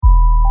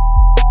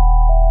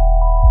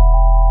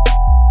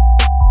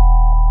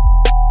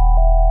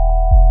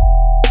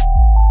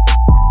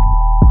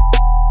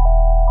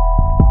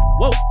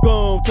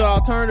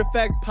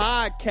Effects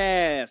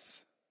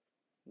Podcast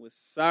with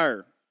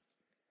Sir.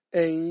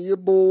 And your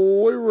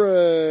boy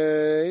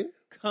Ray.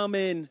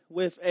 Coming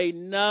with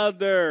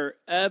another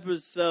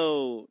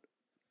episode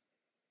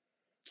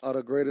Of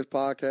the greatest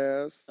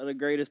podcast of the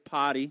greatest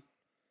potty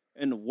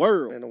in the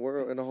world. in the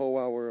world, in the whole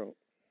wide world.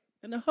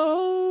 In the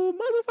whole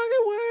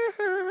motherfucking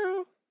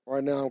world.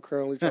 Right now, I'm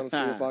currently trying to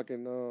see if I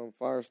can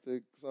fire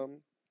stick something.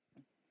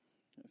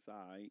 It's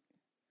alright.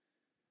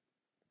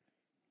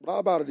 But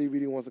I'll buy the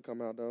DVD once it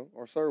come out, though.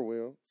 Or Sir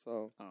will.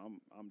 So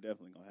I'm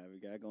definitely gonna have it.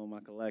 Gotta go in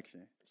my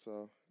collection.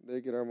 they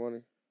get our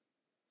money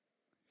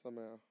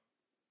somehow.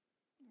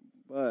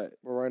 But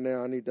But right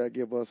now, I need that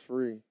give us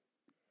free.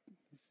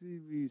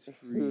 CV's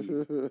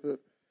free.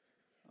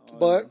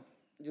 But,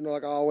 you know,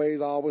 like I always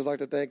like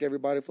to thank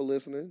everybody for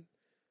listening.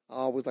 I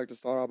always like to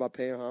start out by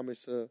paying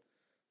homage to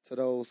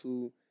those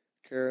who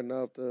care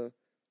enough to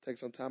take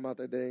some time out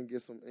their day and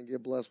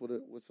get blessed with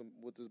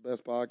this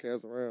best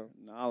podcast around.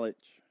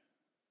 Knowledge.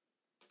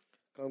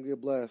 Come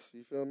get blessed.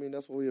 You feel me?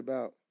 That's what we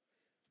about.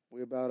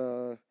 We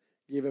about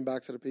giving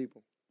back to the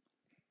people.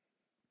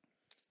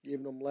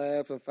 Giving them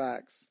laughs and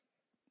facts.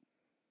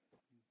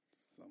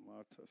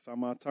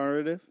 Some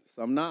alternative,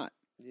 some not.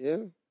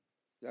 Yeah.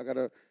 Y'all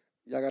gotta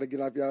get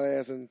off y'all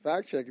ass and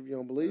fact check if you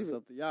don't believe It's it.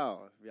 up to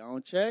y'all. If y'all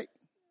don't check,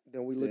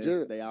 Then we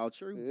legit. They all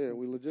true. Yeah,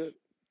 we legit.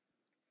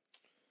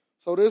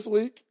 So this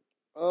week,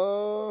 we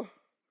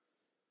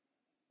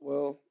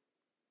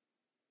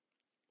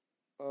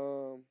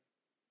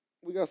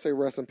gotta say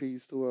rest in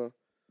peace to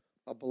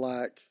a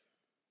black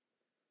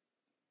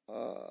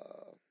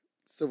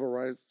civil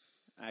rights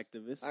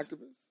Activist.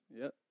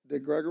 Yep.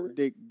 Dick Gregory.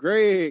 Dick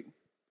Greg.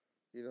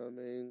 You know what I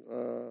mean?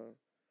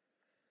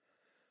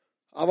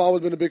 I've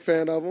always been a big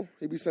fan of him.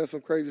 He be saying some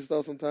crazy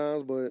stuff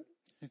sometimes, but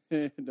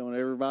Don't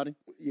everybody?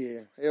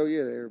 yeah, hell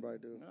yeah, everybody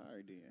do. All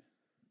right, then.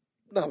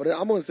 No, but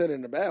I'm gonna say it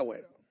in a bad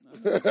way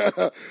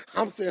though.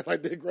 I'm saying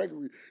like Dick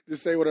Gregory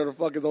just say whatever the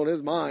fuck is on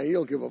his mind. He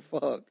don't give a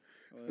fuck.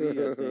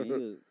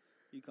 Well,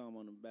 he come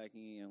on the back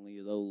end and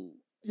leave old.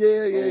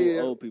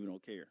 Yeah. Old people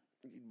don't care.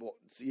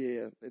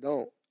 Yeah, they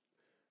don't.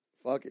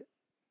 Fuck it.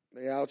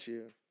 They out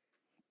here.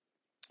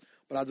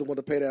 But I just want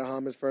to pay that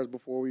homage first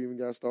before we even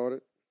got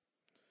started.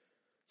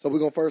 So we're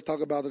going to first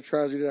talk about the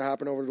tragedy that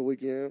happened over the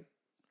weekend.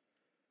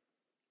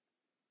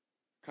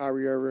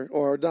 Kyrie Irving,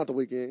 or not the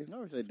weekend.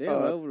 No, say damn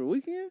over the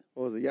weekend.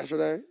 What was it,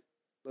 yesterday?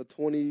 The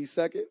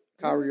 22nd?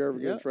 Kyrie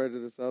Irving getting traded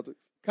to the Celtics.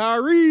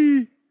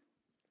 Kyrie!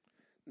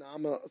 Now,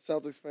 I'm a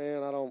Celtics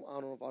fan. I don't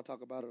know if I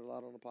talk about it a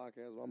lot on the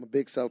podcast, but I'm a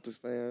big Celtics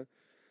fan.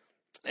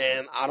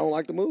 And I don't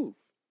like the move.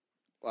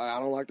 Like, I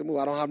don't like the move.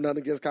 I don't have nothing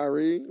against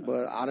Kyrie,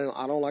 but I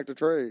don't like the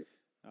trade.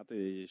 I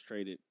think they just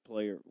traded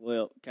player.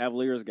 Well,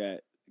 Cavaliers got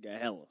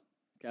hella.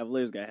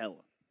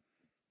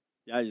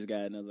 Y'all just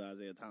got another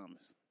Isaiah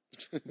Thomas.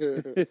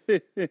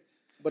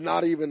 But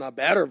not even a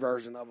better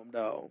version of him,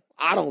 though.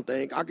 I don't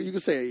think. You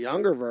could say a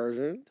younger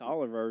version.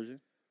 Taller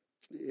version.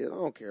 Yeah, I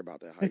don't care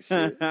about that height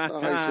shit.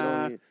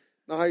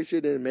 The height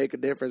shit didn't make a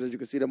difference. As you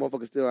can see, that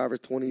motherfucker still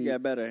averaged 20. You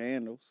got better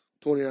handles.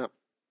 29.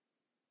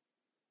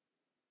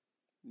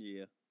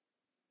 Yeah.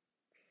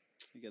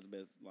 He got the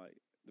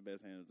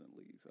best handles in the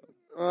league. So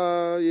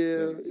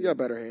yeah, you got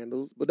better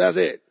handles, but that's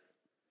it.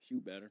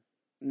 Shoot better.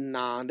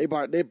 Nah, they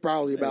probably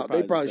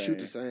shoot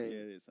the same. Yeah,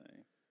 they're the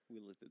same. We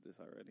looked at this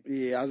already.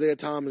 Yeah, Isaiah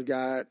Thomas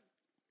got.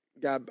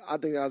 I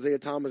think Isaiah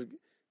Thomas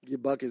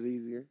get buckets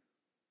easier.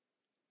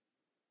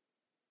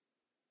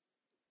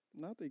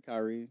 Not the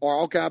Kyrie.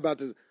 Or okay, how about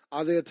this?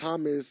 Isaiah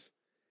Thomas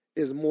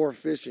is more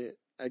efficient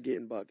at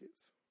getting buckets.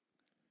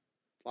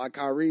 Like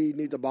Kyrie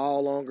needs the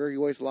ball longer. He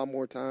wastes a lot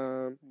more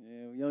time.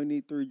 Yeah, we only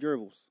need 3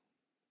 dribbles.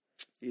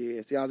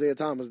 Yeah, see, Isaiah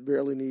Thomas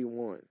barely need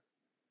one.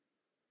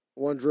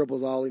 One dribble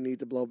is all he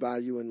needs to blow by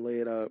you and lay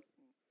it up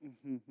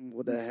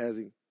with that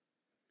hezzy.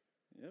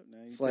 Yep.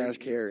 Now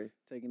carry.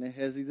 Taking the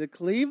hezzy to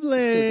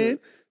Cleveland.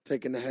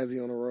 Taking the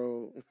hezzy on the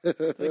road.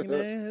 Taking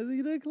the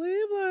hezzy to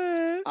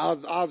Cleveland. I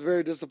was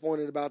very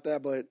disappointed about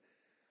that, but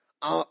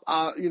I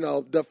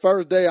the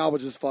first day I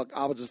was just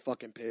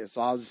fucking pissed.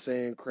 So I was just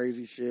saying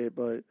crazy shit,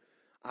 but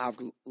I've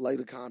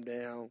later calmed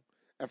down.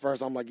 At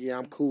first I'm like, yeah,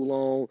 I'm cool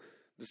on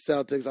the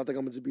Celtics. I think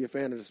I'm gonna just be a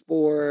fan of the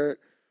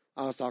sport.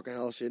 I was talking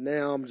hell shit.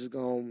 Now I'm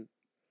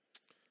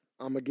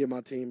gonna give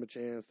my team a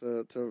chance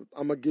to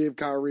I'm gonna give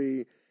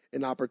Kyrie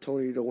an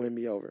opportunity to win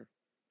me over.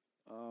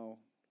 Oh,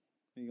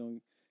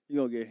 you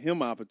gonna give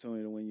him an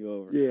opportunity to win you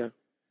over? Yeah,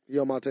 he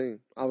on my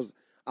team. I was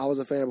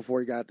a fan before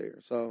he got there,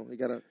 so he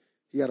gotta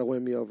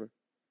win me over.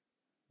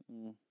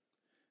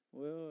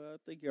 Well, I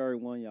think he already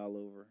won y'all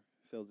over,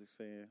 Celtics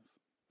fans.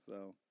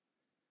 So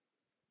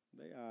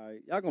they all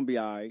right. Y'all gonna be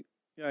all right.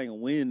 Y'all ain't gonna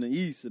win the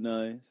East or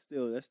nothing.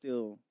 That's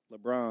still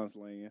LeBron's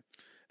land.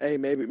 Hey,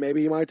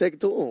 maybe he might take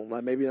it to him.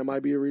 Like maybe that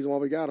might be the reason why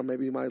we got him.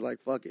 Maybe he might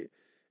like fuck it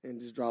and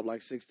just drop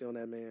like 60 on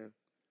that man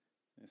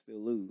and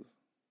still lose.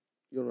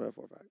 You don't know that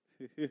for a fact.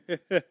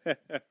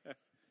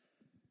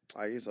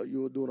 So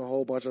you were doing a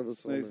whole bunch of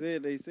assuming.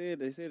 They said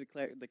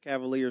the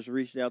Cavaliers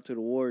reached out to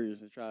the Warriors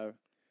to try to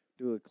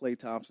do a Klay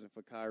Thompson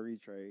for Kyrie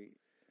trade.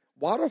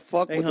 Why the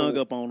fuck They would hung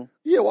up on him.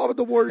 Yeah, why would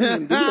the Warriors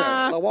even do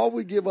that? Like, why would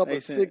we give up They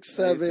a sent-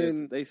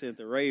 6'7"? They sent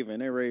the Raven.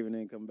 That Raven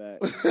didn't come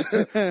back.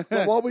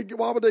 Like,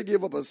 why would they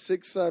give up a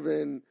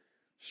 6'7"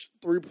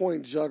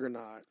 3-point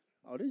juggernaut?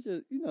 Oh, they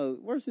just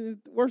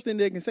worst thing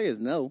they can say is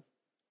no.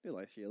 They're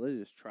like, shit. Let's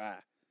just try.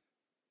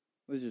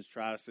 Let's just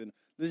try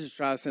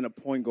to send a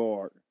point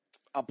guard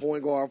A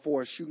point guard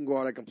for a shooting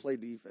guard that can play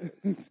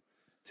defense.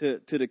 to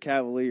the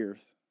Cavaliers.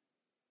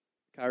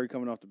 Kyrie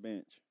coming off the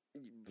bench.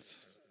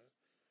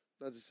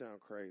 That just sounds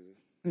crazy.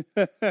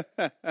 But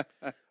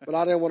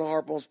I didn't want to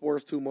harp on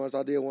sports too much.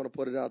 I did want to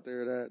put it out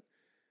there that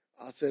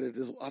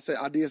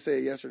I did say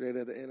it yesterday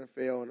that the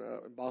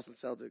NFL and Boston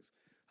Celtics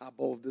have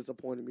both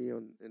disappointed me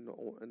in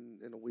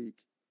a week.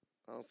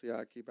 I don't see how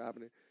it keep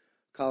happening.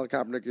 Colin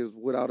Kaepernick is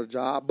without a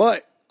job,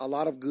 but a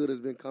lot of good has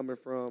been coming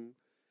from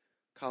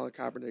Colin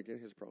Kaepernick and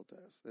his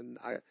protests. And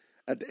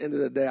at the end of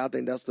the day, I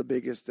think that's the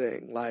biggest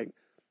thing. Like,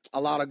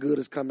 a lot of good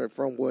is coming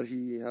from what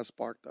he has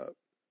sparked up.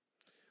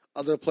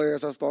 Other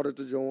players have started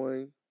to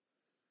join.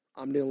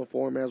 I'm kneeling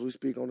for him as we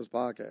speak on this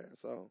podcast.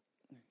 So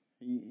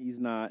he's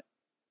not.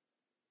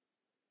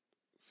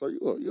 So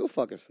you're a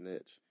fucking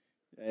snitch.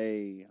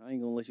 Hey, I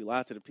ain't gonna let you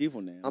lie to the people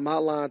now. I'm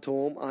not lying to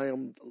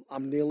him.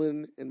 I'm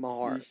kneeling in my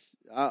heart.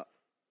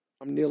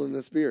 I'm kneeling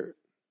in spirit.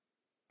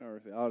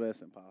 Oh,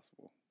 that's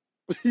impossible.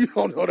 You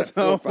don't know that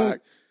for a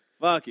fact.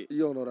 Fuck it. You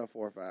don't know that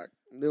for a fact.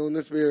 I'm kneeling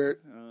in spirit.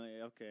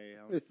 Yeah, okay,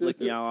 I'm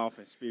flicking y'all off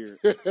in spirit.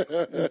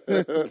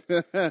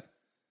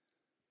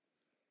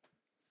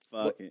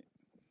 Fuck it.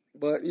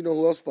 But you know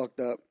who else fucked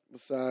up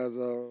besides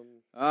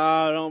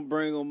don't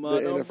bring him up.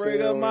 the Don't bring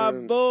NFL up my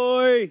and-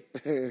 boy.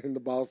 in the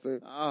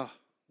Boston? Oh.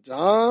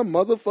 John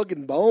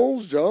motherfucking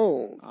Bones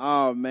Jones.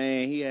 Oh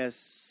man, he has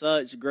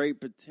such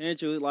great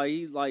potential.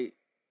 He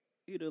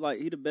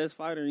the best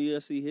fighter in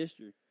UFC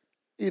history.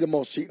 He the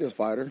most cheatingest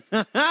fighter.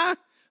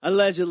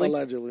 Allegedly.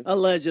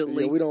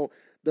 Yeah, we don't.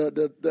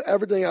 The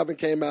everything haven't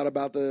came out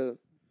about the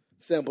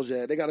samples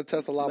yet. They got to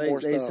test a lot more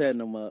They stuff.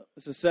 setting him up.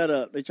 It's a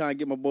setup. They trying to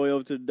get my boy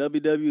over to the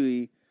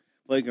WWE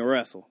so he can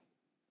wrestle.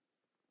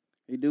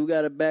 He do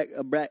got a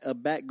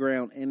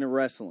background in the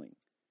wrestling.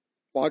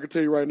 Well, I can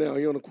tell you right now,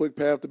 he on a quick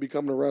path to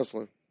becoming a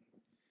wrestler.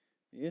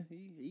 Yeah,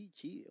 he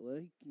cheated.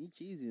 Well, he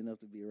cheesy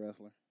enough to be a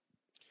wrestler.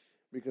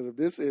 Because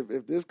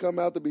if this come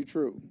out to be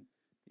true,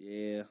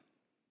 Yeah.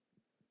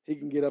 he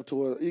can get up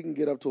to a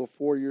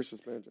 4-year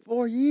suspension.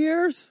 4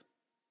 years?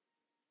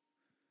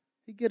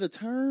 He get a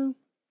term?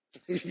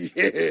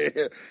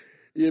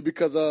 yeah,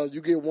 because you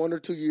get 1 or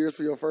 2 years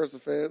for your first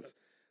offense.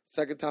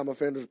 Second time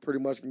offenders pretty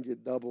much can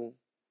get double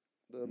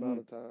the amount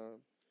of time.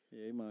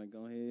 Yeah, he might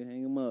go ahead and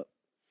hang him up.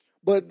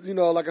 But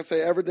like I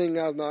say, everything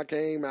has not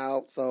came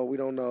out, so we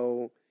don't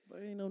know.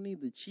 But ain't no need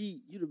to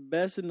cheat. You the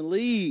best in the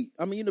league.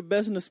 I mean, you the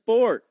best in the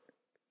sport.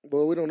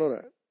 But we don't know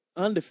that.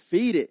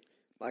 Undefeated.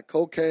 Like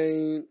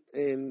cocaine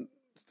and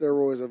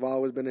steroids have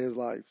always been in his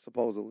life,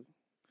 supposedly,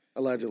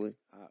 allegedly.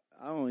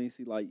 I don't even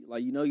see like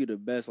you're the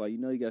best. Like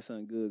you got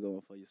something good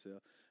going for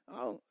yourself.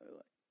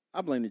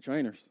 I blame the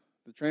trainers.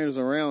 The trainers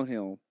around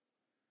him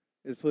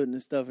is putting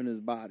this stuff in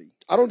his body.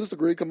 I don't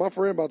disagree because my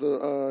friend about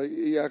to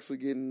he actually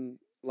getting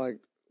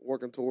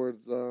working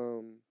towards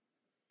becoming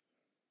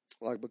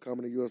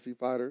a UFC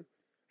fighter.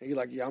 And he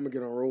I'm gonna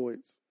get on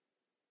roids.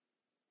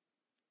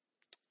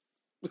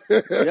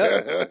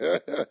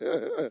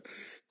 Yep.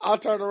 I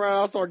turned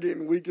around, I started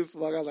getting weak as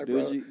fuck. I was like, Do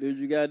bro. what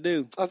you gotta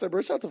do. I said,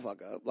 bro, shut the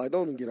fuck up.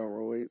 Don't even get on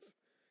roids.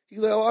 He's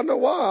like, oh, I know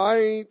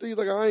why. He's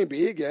like, I ain't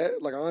big yet.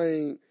 I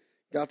ain't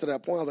got to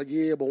that point. I was like,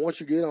 yeah, but once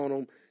you get on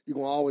them, you're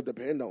going to always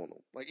depend on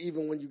them.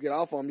 Even when you get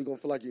off of them, you're going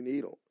to feel like you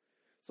need them.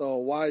 So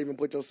why even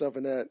put yourself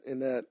in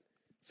that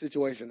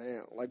situation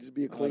now? Just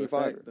be a clean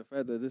fighter. The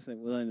fact that this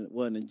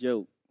wasn't a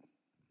joke.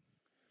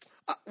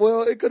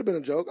 Well, it could have been a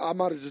joke. I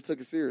might have just took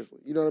it seriously.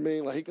 You know what I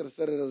mean? He could have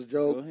said it as a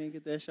Go joke. ahead and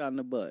get that shot in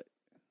the butt.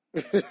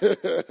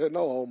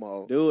 No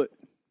homo. Do it.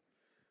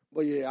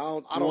 But yeah, I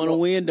don't You want to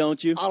win,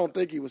 don't you? I don't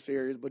think he was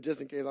serious, but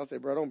just in case, I say,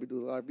 bro, don't be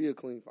doing that. Be a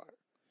clean fighter.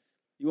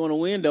 You want to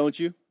win, don't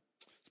you?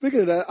 Speaking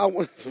of that,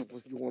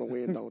 you want to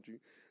win, don't you?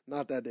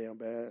 Not that damn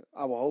bad.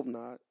 I would hope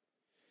not.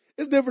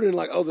 It's different in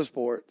other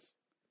sports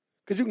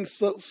because you can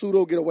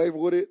pseudo get away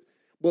with it,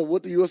 but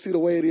with the UFC the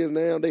way it is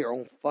now, they are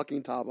on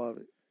fucking top of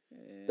it.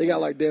 Yeah. They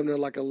got damn near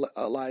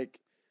a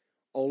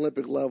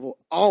Olympic level,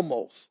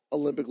 almost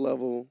Olympic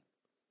level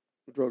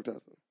drug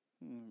testing.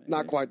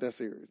 Not quite that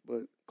serious,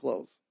 but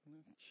close.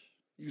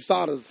 You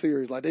saw the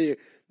series. They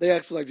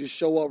actually just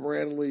show up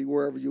randomly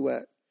wherever you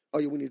at. Oh,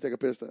 yeah, we need to take a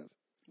piss test.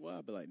 Well,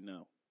 I'd be like,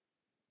 no.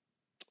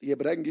 Yeah,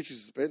 but that can get you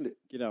suspended.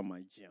 Get out of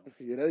my gym.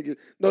 Yeah,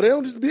 no, they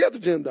don't just be at the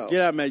gym though.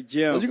 Get out of my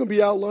gym. You can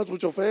be out lunch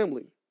with your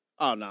family.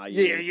 Oh, no.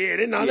 Yeah,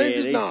 they not. They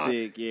just not.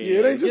 Sick, yeah.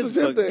 Yeah, they just a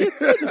gym thing. Get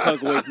the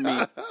fuck away from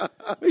me.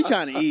 We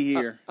trying to eat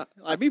here.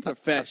 Be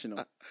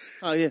professional.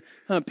 Oh, yeah.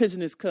 Piss in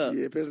this cup.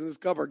 Yeah, piss in this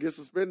cup or get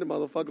suspended,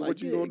 motherfucker.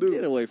 What you gonna do?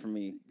 Get away from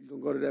me. You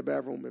gonna go to that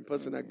bathroom and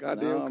piss in that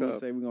goddamn I'm cup. going to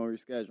say we're going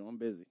to reschedule. I'm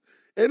busy.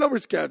 Ain't no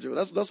reschedule.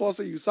 That's why I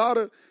say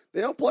USADA,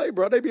 they don't play,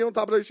 bro. They be on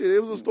top of that shit. It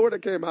was a story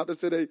that came out that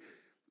said they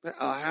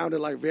hounded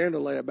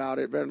Vanderlei about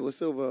it. Vanderlei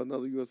Silva,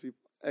 another UFC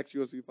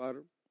ex-UFC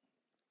fighter.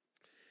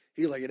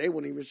 He's like, yeah, they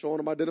wouldn't even show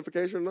him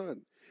identification or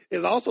nothing.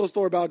 There's also a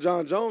story about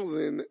John Jones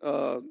and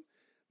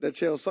that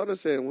Chael Sonnen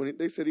said when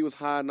they said he was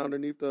hiding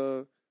underneath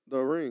the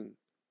ring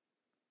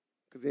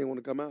because he didn't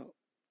want to come out.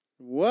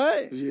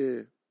 What?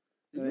 Yeah.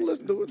 You can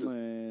listen to it.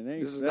 Man,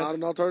 this is not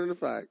an alternative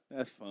fact.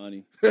 That's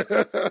funny.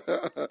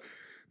 Chael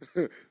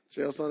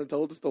Sonnen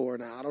told the story.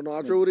 Now, I don't know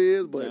how true it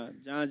is,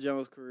 but John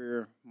Jones'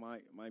 career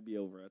might be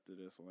over after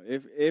this one.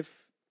 If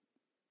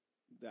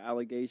the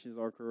allegations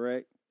are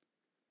correct,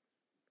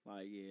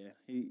 like, yeah,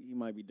 he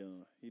might be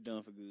done. He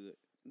done for good.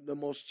 The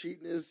most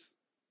cheatingest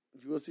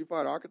UFC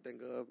fighter I could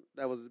think of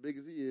that was as big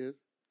as he is.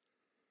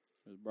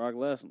 It was Brock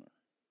Lesnar.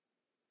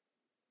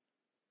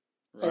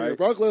 Right? Oh, yeah,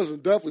 Brock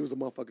Lesnar definitely was a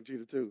motherfucking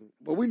cheater, too.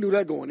 But we knew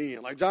that going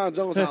in. Like, John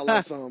Jones had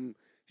like some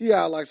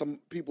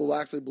people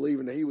actually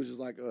believing that he was just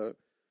like a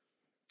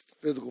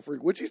physical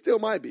freak, which he still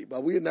might be,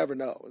 but we never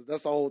know.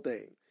 That's the whole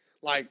thing.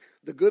 Like,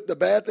 the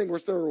bad thing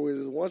with steroids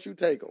is once you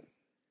take them,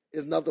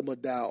 it's nothing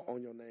but doubt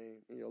on your name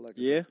and your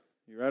legacy. Yeah,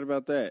 you're right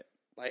about that.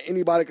 Like,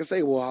 anybody can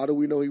say, well, how do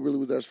we know he really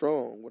was that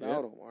strong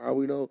without him? Or how do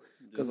we know?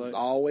 Because it's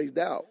always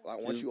doubt. Like,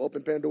 once you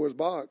open Pandora's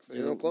box,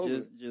 you don't close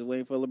it. Just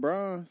waiting for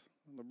LeBron's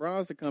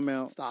to come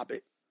out. Stop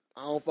it.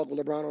 I don't fuck with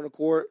LeBron on the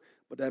court,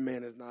 but that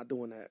man is not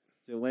doing that.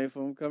 Just waiting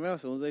for him to come out.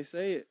 As soon as they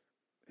say it,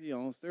 he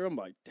on steroids. I'm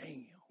like,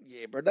 damn.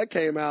 Yeah, bro, that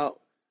came out.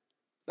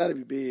 That'd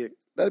be big.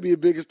 That'd be the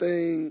biggest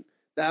thing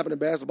that happened in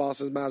basketball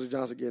since Magic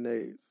Johnson getting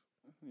AIDS.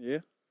 Yeah.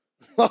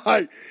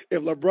 Like,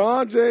 if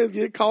LeBron James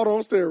get caught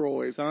on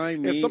steroids,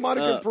 if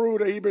somebody can prove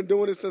that he been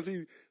doing it since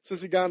he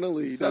got in the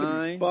league,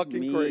 that'd be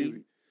fucking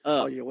crazy. Up.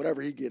 Oh yeah, whatever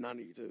he getting, I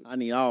need too. I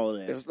need all of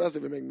that.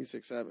 Especially if it make me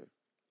 6'7".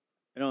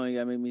 It only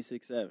got to make me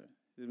 6'7".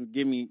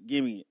 Give me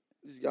it.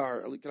 All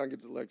right, can I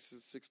get to like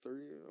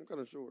 6'3"? I'm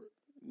kind of short.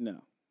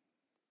 No.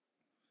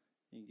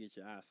 You get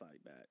your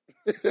eyesight back.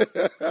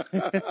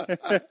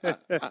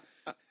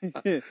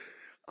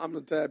 I'm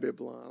a tad bit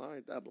blind. I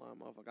ain't that blind,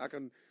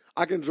 motherfucker.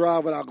 I can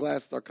drive without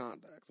glasses or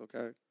contacts,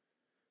 okay?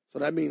 So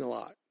that mean a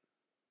lot.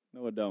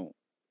 No, it don't.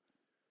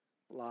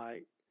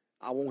 Like,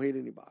 I won't hit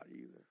anybody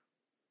either.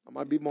 I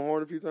might beat my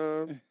horn a few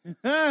times.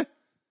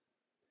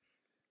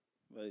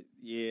 But,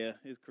 yeah,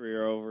 his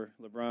career over.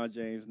 LeBron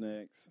James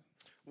next.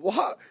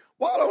 Why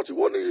don't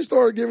you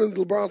start giving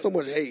LeBron so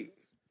much hate?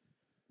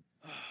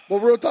 But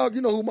real talk,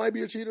 you know who might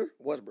be a cheater?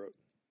 Westbrook.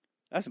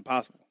 That's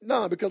impossible.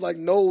 Nah, because, like,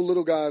 no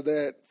little guy's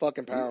that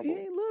fucking powerful. He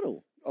ain't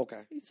little.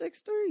 Okay. He's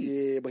 6'3".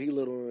 Yeah, but he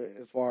little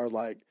as far as,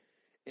 like,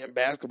 in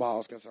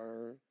basketball is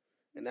concerned.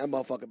 And that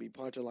motherfucker be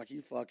punching like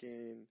he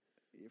fucking...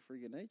 He a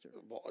freak of nature.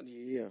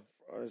 Yeah.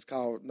 It's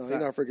called... No, he's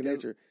not freaking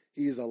nature.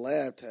 He's a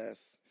lab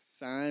test.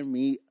 Sign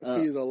me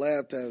up. He's a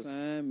lab test.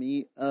 Sign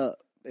me up.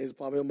 They just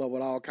pump him up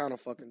with all kind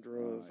of fucking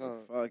drugs, huh?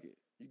 Fuck it.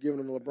 You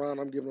giving him to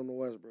LeBron, I'm giving him to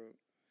Westbrook.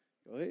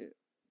 Go ahead.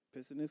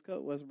 Piss in his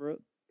cup,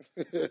 Westbrook.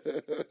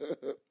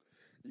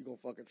 You gonna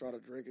fucking try to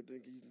drink it,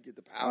 think you can get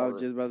the power. I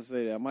was just about to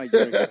say that. I might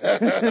drink it.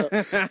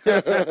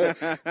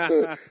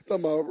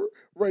 Talking about,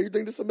 Ray, you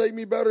think this will make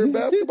me better in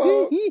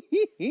basketball?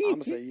 I'm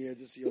gonna say, yeah,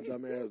 just see your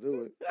dumb ass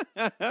do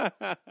it.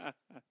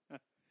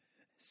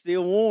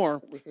 Still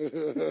warm.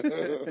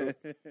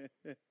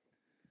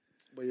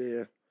 But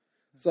yeah.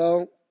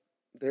 So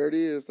there it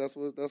is. That's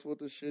what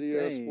the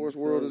shitty ass sports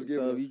world is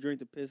giving. So if you drink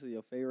the piss of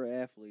your favorite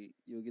athlete,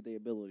 you'll get their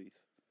abilities.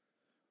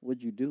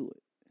 Would you do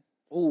it?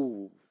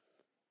 Ooh,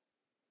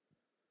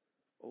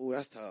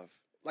 that's tough.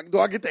 Like, do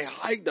I get the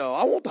height though?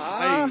 I want the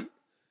height.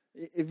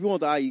 If you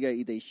want the height, you gotta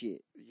eat that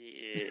shit.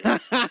 Yeah,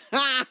 that's a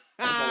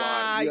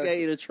lot. You gotta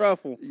eat a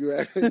truffle. You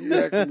asking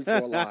me for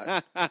a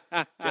lot. Damn,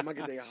 I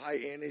get their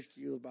height and their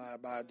skills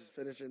by just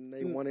finishing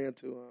they 1 and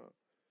 2.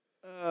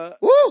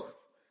 Woo!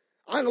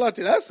 I ain't gonna lie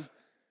to you.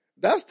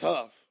 That's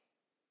tough.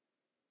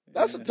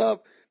 That's a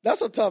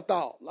tough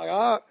thought. Like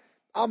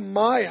I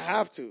might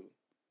have to.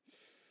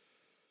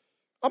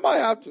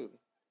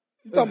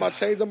 You talking about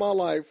changing my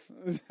life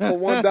for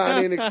one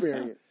dine-in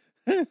experience.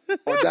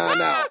 Or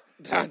dine-out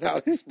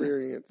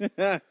experience.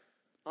 I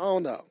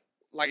don't know.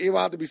 Like, it will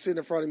have to be sitting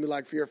in front of me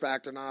like Fear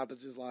Factor, not to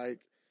just,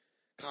 like,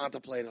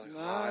 contemplate, like,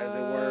 is it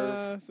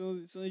worth? As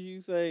soon as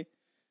you say,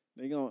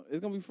 it's going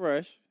to be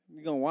fresh.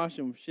 You're going to wash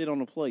them shit on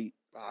the plate.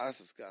 Oh, that's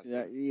disgusting.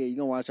 Yeah, you're going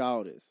to watch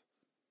all this.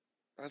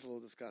 That's a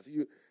little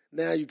disgusting.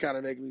 Now you kind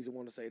of make me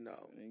want to say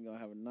no. You're going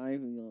to have a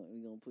knife.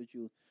 We're going to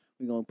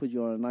put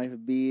you on a knife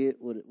of bed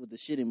with the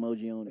shit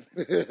emoji on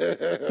it.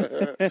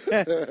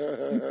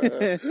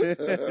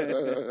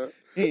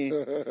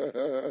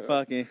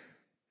 Fucking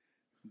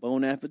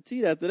bon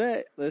appetit after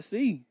that. Let's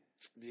see.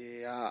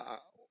 Yeah.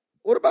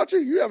 What about you?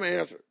 You haven't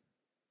answered.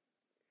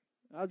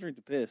 I'll drink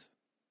the piss.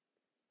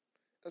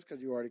 That's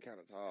because you're already kind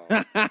of tall. You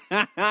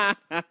know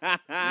what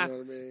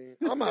I mean?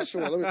 I'm not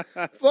sure.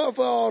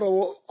 For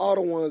all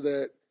the ones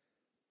that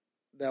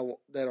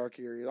are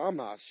curious, I'm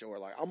not sure.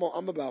 Like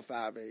I'm about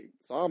 5'8",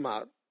 so I'm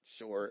not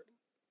short,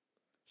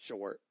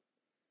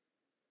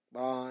 but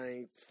I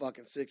ain't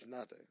fucking 6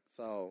 nothing.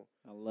 So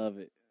I love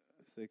it.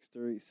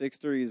 6'3",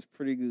 6'3" is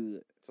pretty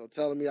good. So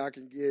telling me I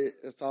can get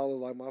as tall as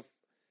like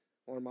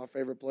one of my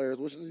favorite players,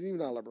 which is even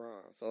not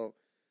LeBron. So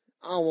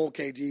I don't want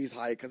KG's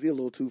height because he's a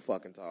little too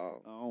fucking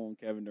tall. I don't want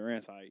Kevin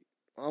Durant's height.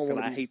 I don't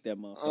want I to hate that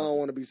motherfucker. I don't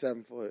want to be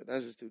 7 foot.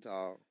 That's just too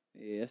tall.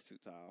 Yeah, that's too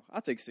tall.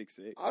 I'll take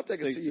 6'6". I'll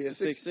take a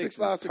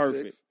 6'5",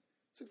 perfect.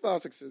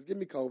 6'5", 6'6". Give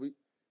me Kobe.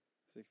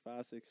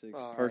 6'5", 6'6",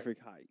 All right.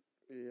 perfect height.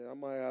 Yeah, I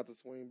might have to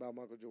swing by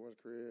Michael Jordan's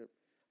crib.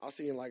 I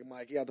seen like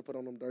Mike. He had to put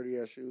on them dirty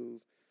ass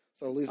shoes.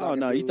 So at least I Oh can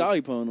no, do, you thought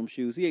he put on them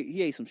shoes.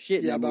 He ate some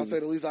shit. Yeah, in but that I movie.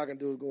 said the least I can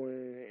do is go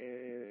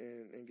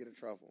in and get a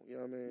truffle. You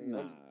know what I mean?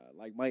 Nah,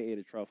 like Mike ate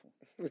a truffle.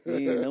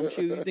 He ain't them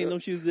shoes. You think them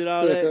shoes did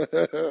all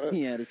that?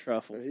 He had a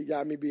truffle. He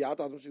got me beat. I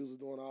thought them shoes was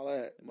doing all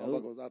that. Nope.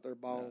 Motherfucker was out there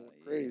balling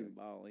crazy.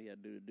 Balling. He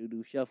had to do the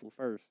doo-doo shuffle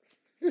first.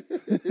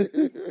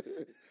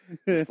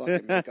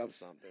 Fucking make up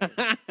something.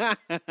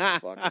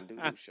 Fucking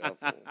doo-doo shuffle.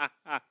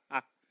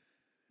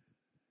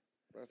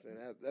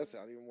 That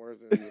sounds even worse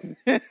than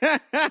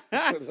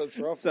the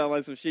truffle. Sound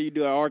like some shit you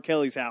do at R.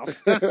 Kelly's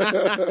house.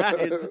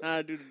 It's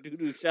time to do the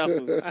doo-doo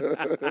shuffle.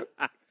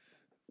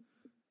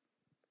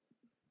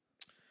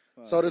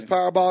 So this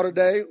Powerball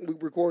today, we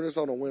recording this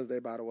on a Wednesday,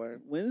 by the way.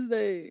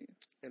 Wednesday.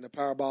 And the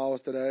Powerball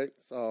is today,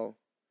 so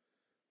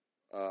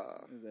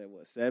Is that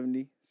what,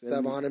 70?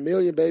 700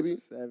 million, baby.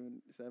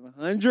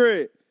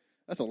 700.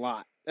 That's a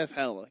lot. That's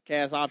hella.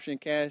 Cash option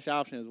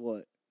is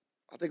what?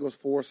 I think it was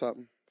 4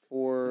 something.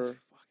 4. That's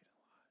fucking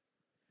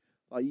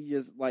a lot. Like you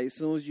just as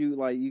soon as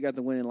you got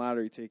the winning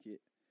lottery ticket,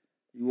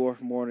 you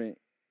worth more than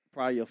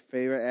probably your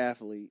favorite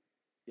athlete,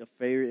 your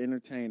favorite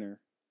entertainer.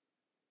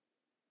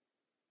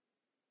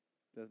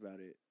 That's about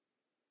it.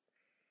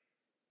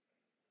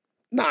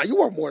 Nah, you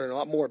worth more than a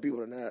lot more people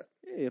than that.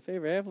 Yeah, your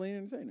favorite athlete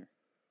and entertainer.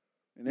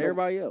 And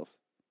everybody else.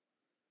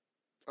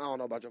 I don't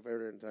know about your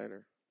favorite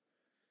entertainer.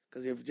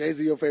 Because if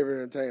Jay-Z your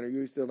favorite entertainer,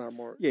 you still not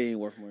more. Yeah, he ain't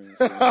worth more than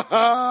that.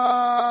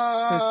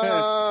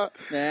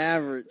 The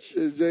average.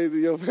 If Jay-Z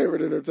your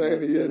favorite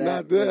entertainer, yeah,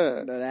 not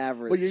that. That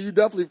average. But yeah, you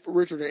definitely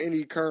richer than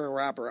any current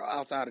rapper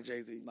outside of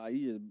Jay-Z.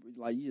 You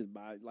just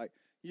buy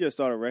you just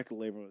start a record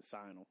label and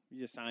sign them.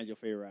 You just signed your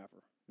favorite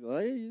rapper. You're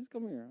like, hey, you just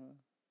come here. Huh?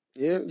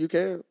 Yeah, you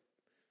can.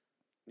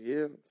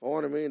 Yeah,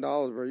 $400 million,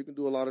 bro. You can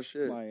do a lot of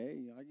shit. Like,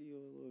 hey, I'll give you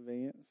a little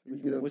advance. You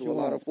can get into a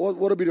lot of.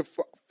 What'll be the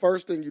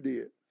first thing you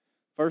did?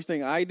 First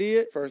thing I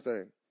did? First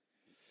thing.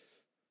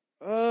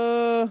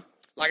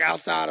 Like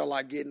outside of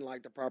like getting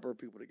like the proper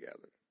people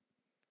together.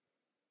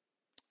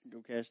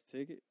 Go cash the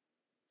ticket.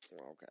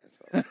 Okay,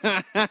 so you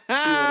know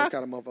the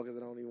kind of motherfuckers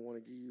that don't even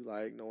want to give you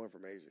like no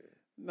information.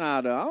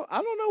 Nah, though,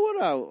 I don't know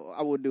what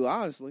I would do,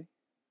 honestly.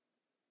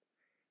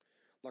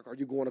 Like, are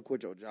you going to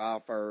quit your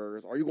job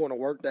first? Are you going to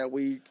work that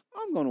week?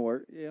 I'm going to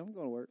work. Yeah, I'm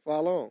going to work. For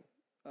how long?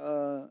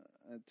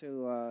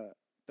 Until I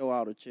throw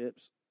out the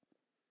chips.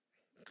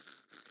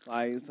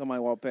 Like, somebody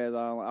walk past,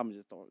 I'm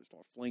just start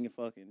flinging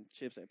fucking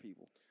chips at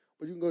people.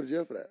 Well, you can go to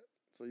jail for that.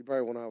 So you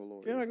probably want to have a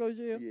lawyer. Can I go to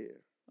jail? Yeah.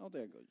 I don't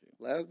think I go to jail.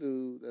 Last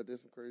dude that did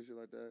some crazy shit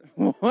like that.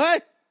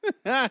 What?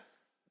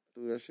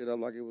 Threw that shit up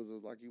like it was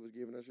like he was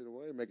giving that shit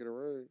away, making it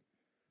rain.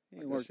 He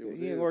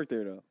ain't work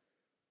there though.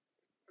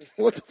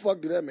 What the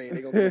fuck do that mean?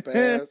 They gonna get a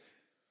pass?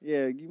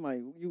 Yeah, you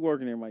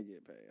working there might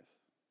get a pass.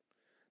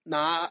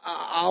 Nah,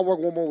 I'll work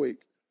one more week.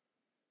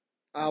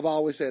 I've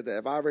always said that.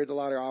 If I rate the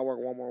lottery, I'll work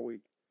one more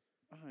week.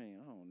 I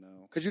don't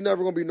know. Cause you're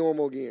never gonna be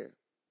normal again.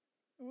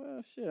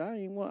 Well, shit, I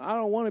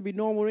don't want to be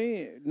normal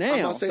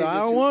now, so I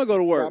don't you, want to go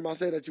to work. I'm not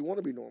saying that you want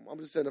to be normal. I'm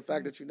just saying the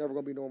fact that you're never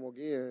gonna be normal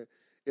again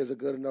is a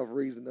good enough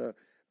reason to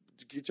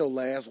get your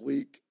last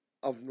week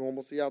of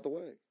normalcy out the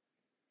way.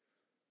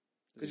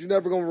 Because you're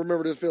never going to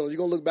remember this feeling. You're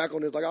going to look back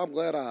on this like, I'm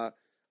glad I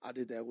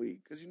did that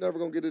week. Because you're never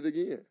going to get it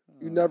again.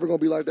 You're never going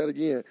to be like that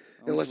again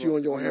unless you're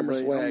on your hammer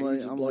swag and you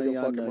just blow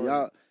your fucking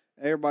money.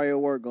 Everybody at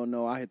work going to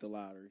know I hit the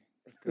lottery.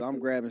 Because I'm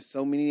grabbing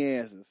so many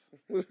asses.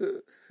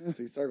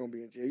 See, sir going to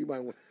be in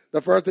jail.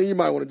 The first thing you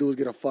might want to do is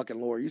get a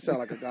fucking lawyer. You sound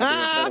like a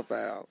goddamn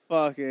pedophile.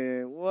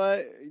 Fucking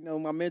what? You know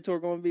my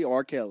mentor going to be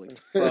R. Kelly.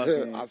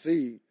 Fucking I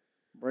see.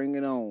 Bring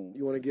it on.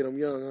 You want to get him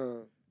young,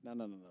 huh?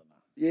 No.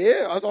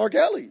 Yeah, that's R.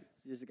 Kelly.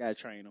 You just gotta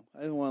train him.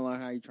 I just want to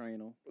learn how you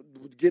train him.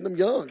 Getting them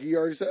young. He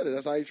already said it.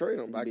 That's how you train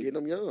them, by getting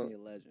them young. He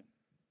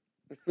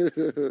a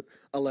legend.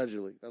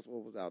 Allegedly. That's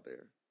what was out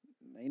there.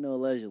 Ain't no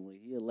allegedly.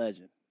 He a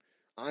legend.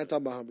 I ain't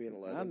talking about him being a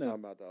legend. I I'm know.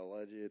 talking about the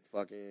alleged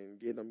fucking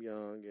getting them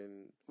young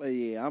and. But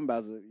yeah, I'm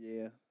about to.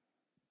 Yeah.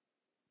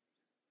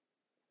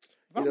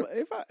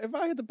 If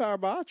I hit the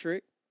Powerball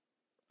trick,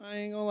 I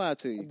ain't gonna lie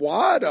to you.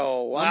 Why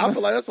though? I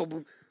feel like that's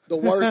the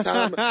worst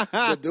time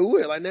to do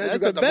it. Like now you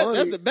got the money.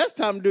 That's the best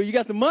time to do it. You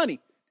got the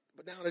money.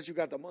 But now that you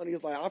got the money,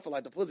 it's like I feel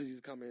like the pussy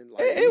just come in.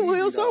 Like It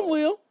will. Some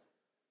will.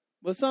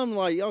 But some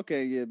like,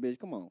 okay, yeah, bitch,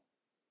 come on.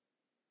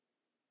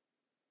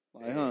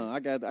 Like, I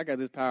got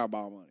this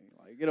Powerball money.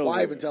 Like, get over.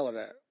 Why it. even tell her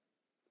that?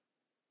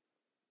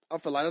 I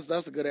feel like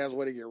that's a good ass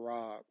way to get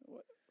robbed.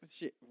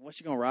 Shit, what's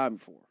she gonna rob me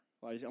for?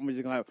 Like, I'm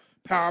just gonna have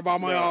Powerball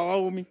money all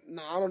over me.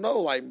 No, I don't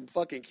know. Like,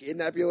 fucking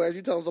kidnap your ass.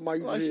 You telling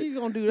somebody Like, she's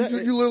gonna do that.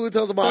 You literally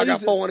tell somebody I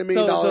got $400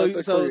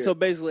 million. So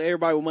basically,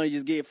 everybody with money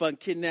just get fucking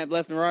kidnapped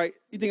left and right.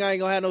 You think I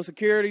ain't gonna have no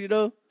security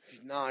though?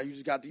 Nah, you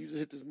just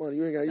hit this money.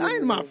 You ain't got. That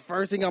ain't my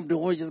first thing I'm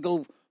doing. Just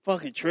go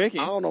fucking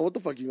tricking. I don't know what the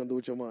fuck you gonna do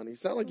with your money. You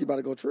sound like you about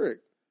to go trick.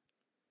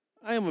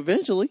 I am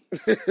eventually.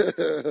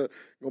 Gonna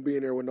be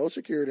in there with no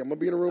security. I'm gonna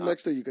be in the room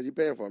next to you because you're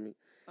paying for me.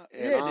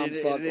 And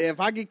If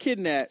I get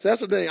kidnapped. So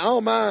that's the thing. I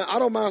don't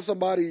mind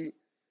somebody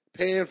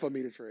paying for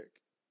me to trick.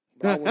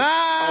 But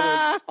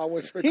I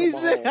went trick He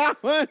on said, my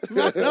own.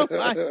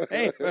 nobody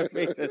pay for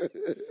me.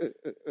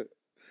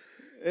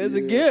 It's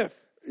a gift.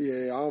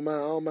 Yeah, I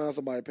don't mind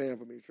somebody paying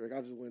for me to trick.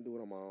 I just wouldn't do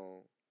it on my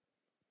own.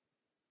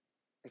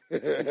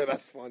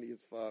 That's funny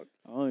as fuck.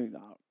 I don't even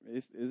know.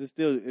 Is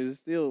it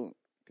still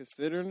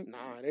considering?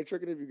 Nah, it ain't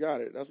tricking if you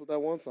got it. That's what that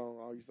one song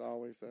I used to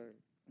always say.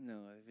 No,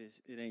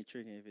 it ain't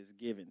tricking if it's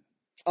given.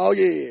 Oh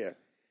yeah.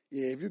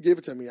 If you give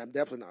it to me, I'm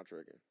definitely not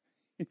tricking.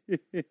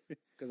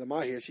 Because in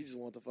my head, she just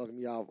wanted to fuck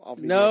me off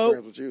me being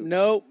friends with you.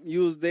 Nope,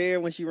 you was there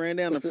when she ran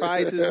down the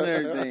prices and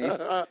everything.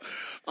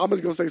 I'm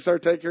just gonna say, sir,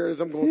 take care of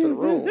this. I'm going to the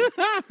room.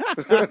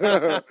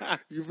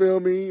 You feel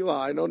me?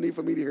 Like, no need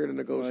for me to hear the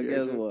negotiation.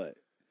 Well, guess what?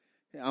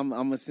 I'm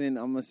gonna send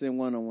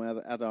one on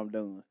one after I'm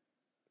done.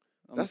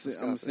 I'm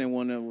gonna send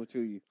one of them to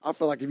you. I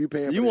feel like if you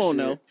paying for you this won't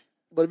shit, know.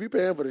 But if you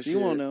paying for this shit, you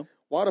won't know.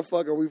 Why the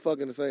fuck are we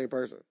fucking the same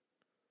person?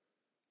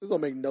 This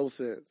don't make no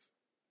sense.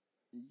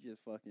 You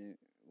just fucking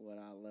what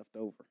I left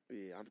over.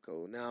 Yeah, I'm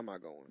cool. Now I'm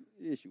not going.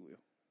 Yes, you will.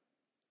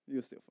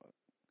 You'll still fuck.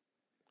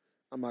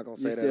 I'm not gonna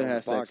You say still that on have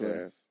this sex with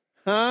her. podcast.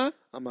 Huh?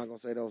 I'm not gonna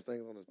say those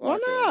things on this podcast. Why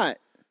not?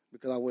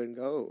 Because I wouldn't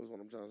go. Is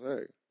what I'm trying to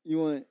say. You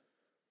want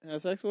to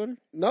have sex with her?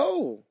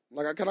 No,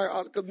 like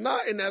cause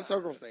not in that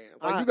circumstance.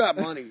 Like you got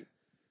money.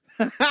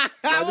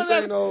 This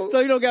ain't no. So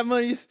you don't got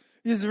money.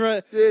 You just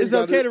run. Yeah, it's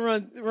okay to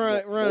run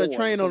a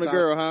train on a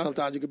girl, huh?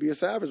 Sometimes you could be a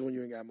savage when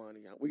you ain't got money.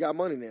 We got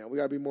money now. We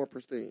gotta be more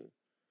pristine.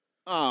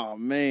 Oh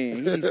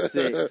man, he's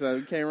sick, so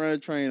you can't run a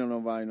train on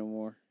nobody no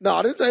more. No,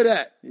 I didn't say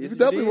that. Yes, you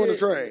definitely want a did.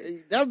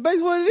 train. That's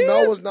basically what it is.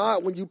 No, it's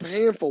not. When you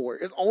paying for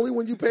it, it's only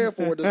when you paying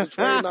for it does the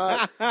train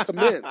not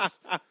commence.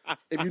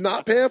 If you're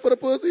not paying for the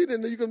pussy,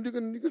 then you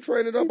can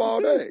train it up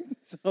all day.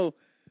 So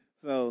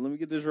let me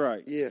get this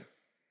right. Yeah,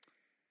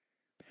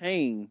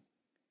 Paying,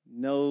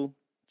 no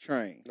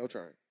train, no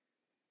train.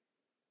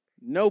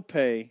 no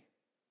pay,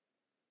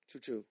 Choo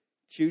choo.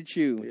 choo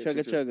choo, Yeah,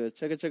 chugga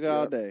chugga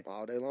all day.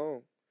 all day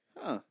long.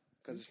 Huh?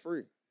 Because it's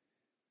free.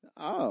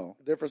 Oh,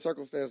 Different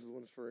circumstances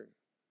when it's free.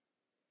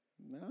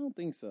 no, I don't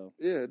think so.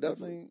 Yeah,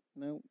 definitely.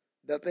 No.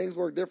 That things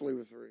work differently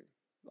with free.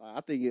 I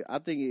think it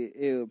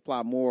would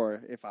apply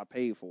more if I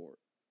paid for it.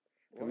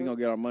 Cause we gonna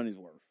get our money's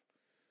worth.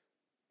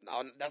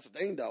 No, that's the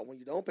thing though. When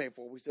you don't pay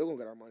for it, we still gonna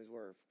get our money's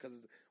worth because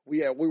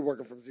we're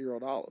working from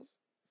 $0.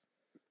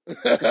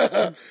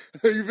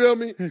 You feel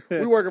me?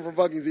 We working from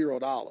fucking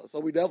 $0, so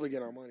we definitely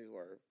get our money's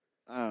worth.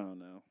 I don't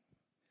know.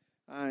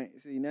 I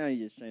see now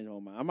you just changed my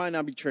mind. I might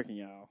not be tricking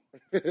y'all,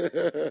 but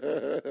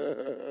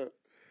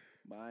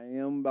I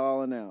am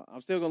balling out. I'm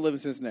still gonna live in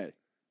Cincinnati.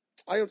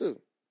 I am too.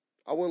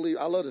 I wouldn't leave.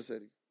 I love the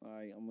city. All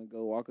right, I'm gonna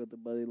go walk up to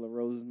Buddy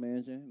LaRose's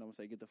mansion, and I'm gonna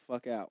say, "Get the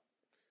fuck out."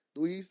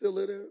 Do he still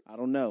live there? I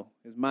don't know.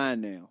 It's mine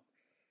now.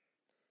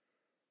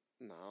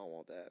 No, I don't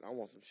want that. I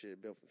want some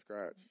shit built from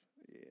scratch.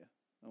 Yeah,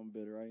 I'm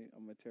bitter, right?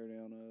 I'm gonna tear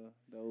down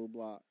the old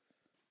block.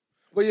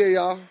 But yeah,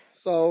 y'all.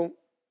 So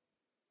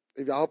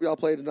if y'all hope y'all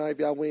play tonight, if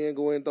y'all win,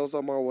 go ahead and throw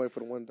something our way for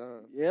the one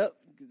time. Yep,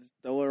 just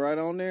throw it right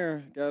on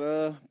there. Got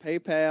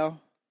PayPal.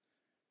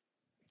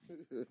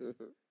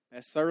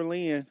 That's Sir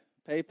Lynn.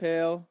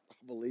 PayPal.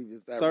 I believe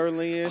it's that. Sir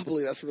Lynn. I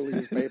believe that's really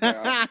his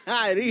PayPal.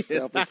 It is.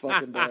 Selfish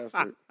fucking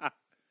bastard.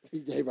 He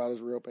gave out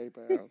his real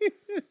PayPal.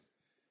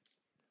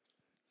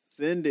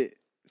 Send it.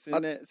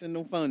 Send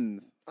them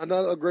funds.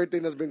 Another great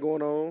thing that's been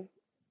going on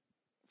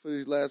for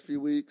these last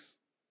few weeks,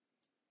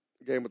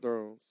 Game of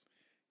Thrones.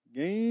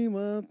 Game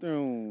of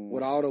Thrones.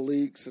 With all the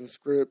leaks and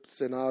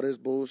scripts and all this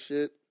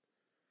bullshit,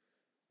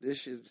 this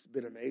shit's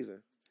been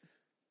amazing.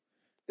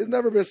 There's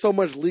never been so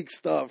much leaked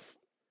stuff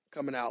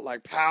coming out,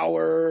 like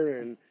Power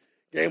and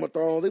Game of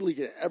Thrones. They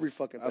leaking every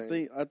fucking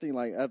thing. I think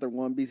like after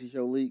one BC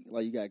show leak,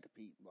 like you gotta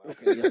compete.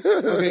 Like,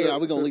 okay, yeah,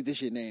 we gonna leak this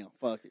shit now.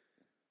 Fuck it.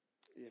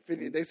 Yeah,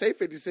 50, they say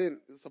 50 Cent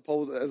is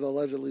supposed as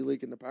allegedly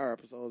leaking the Power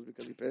episodes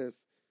because he pissed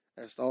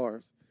at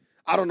Stars.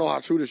 I don't know how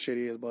true this shit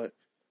is, but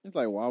It's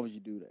like, why would you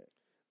do that?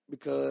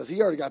 because he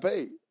already got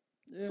paid,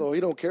 Yeah. so he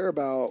don't care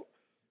about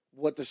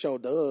what the show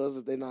does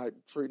if they're not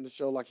treating the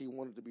show like he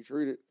wanted to be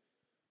treated.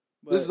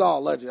 This is all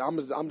alleged. I'm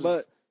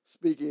just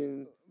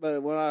speaking.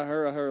 But when I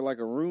heard like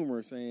a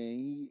rumor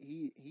saying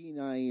he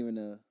not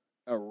even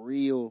a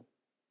real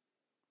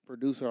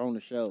producer on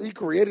the show.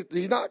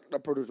 He's not a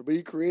producer, but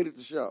he created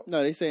the show.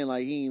 No, they saying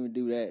like he didn't even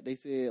do that. They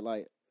said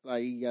like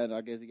he got,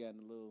 I guess he got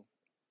in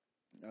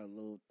a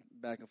little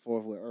back and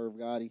forth with Irv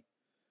Gotti,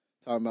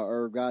 talking about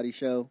Irv Gotti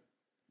show.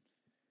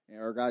 And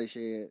Irv Gotti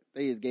said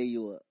they just gave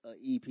you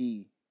a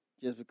EP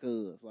just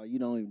because, like, you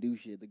don't even do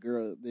shit. The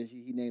girl, then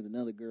he named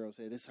another girl,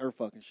 said it's her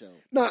fucking show.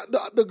 Nah,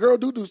 the girl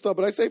do stuff,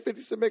 but they say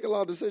 50 Cent make a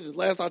lot of decisions.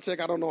 Last I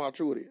checked, I don't know how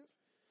true it is.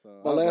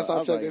 So But last I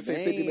checked, like, they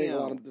say 50 make a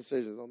lot of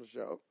decisions on the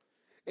show.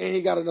 And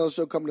he got another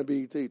show coming to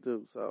BET,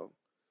 too, so.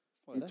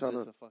 Well, that's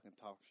just a fucking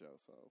talk show,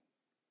 so.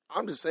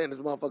 I'm just saying this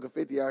motherfucker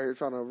 50 out here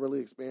trying to really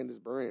expand his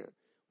brand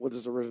with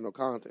his original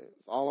content.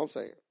 That's all I'm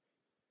saying.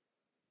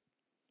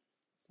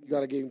 You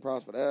got to give him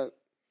props for that.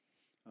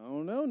 I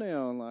don't know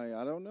now. Like,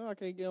 I don't know. I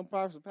can't give him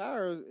props of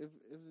power if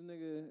the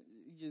nigga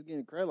he just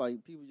getting credit.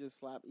 Like, people just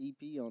slap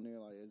EP on there,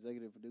 like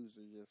executive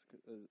producer, just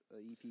a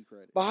EP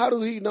credit. But how do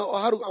he know?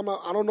 I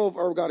don't know if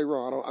Irv got it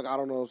wrong. I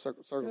don't know That's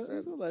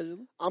circumstances.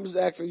 allegedly. I'm just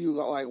asking you,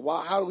 like,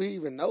 why? How do he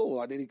even know?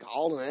 Like, did he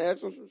call and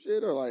ask him some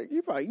shit, or like?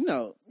 You probably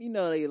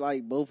they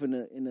like both in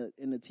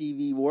the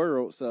TV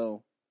world,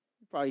 so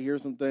you probably hear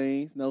some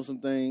things, know some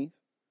things.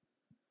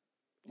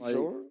 You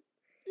sure?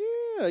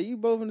 Yeah, you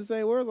both in the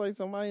same world, like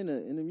somebody in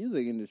the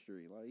music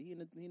industry. Like he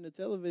in the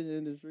television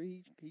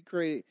industry.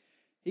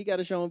 He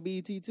got a show on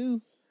BET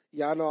too.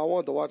 Yeah, I know. I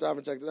want to watch. I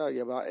haven't checked it out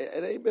yet, but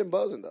it ain't been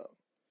buzzing though.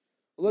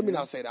 Let me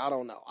not say that. I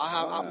don't know.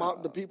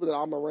 The people that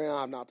I'm around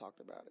have not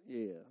talked about it.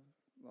 Yeah,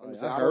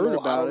 Like, I heard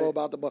about it. I don't know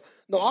about the.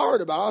 No, I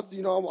heard about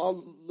it. I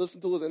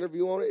listened to his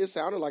interview on it. It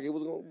sounded like it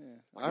was going.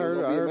 Yeah. I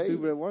heard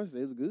people that watched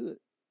it. It was good.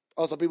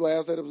 Oh, so people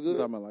have said it was good.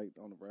 I'm talking about like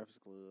on the Breakfast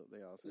Club.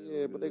 They all said.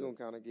 Yeah, but good. they gonna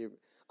kind of give it.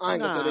 I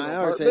ain't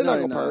gonna say say they're not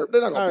gonna perp.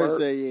 They're not gonna perp.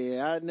 Say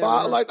yeah.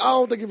 But I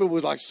don't think if it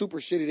was like super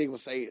shitty, they would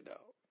say it though.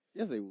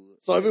 Yes, they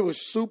would. So if it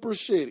was super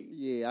shitty,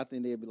 yeah, I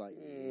think they'd be like,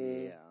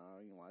 yeah, I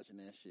ain't watching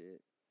that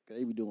shit. Cause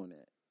they be doing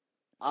that.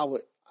 I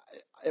would.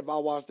 If I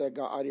watched that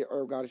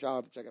Irv Gotti show, I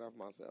have to check it out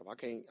for myself.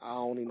 I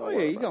don't even know. Oh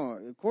yeah, you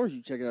gonna. Of course,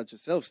 you check it out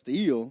yourself.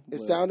 Still, it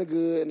sounded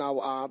good, and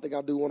I think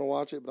I do want to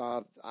watch it,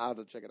 but I have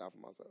to check it out for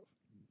myself.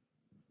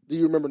 Do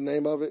you remember the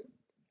name of it?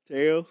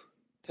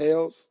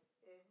 Tales.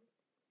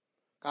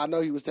 I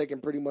know he was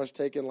pretty much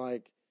taking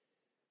like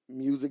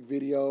music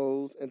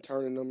videos and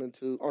turning them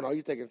into. Oh no,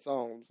 he's taking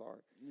songs. I'm sorry.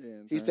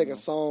 Yeah, he's taking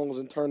songs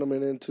and turning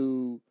them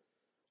into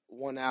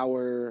 1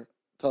 hour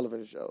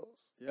television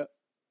shows. Yep.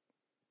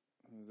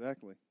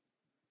 Exactly.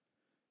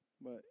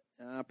 But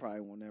I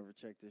probably won't ever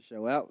check this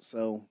show out.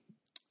 So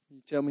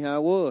you tell me how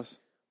it was.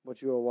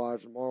 But you'll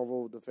watch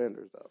Marvel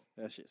Defenders though.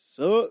 That shit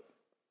sucked.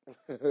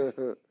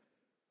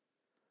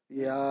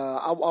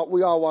 Yeah,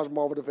 we all watch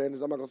Marvel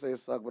Defenders. I'm not gonna say it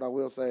sucked, but I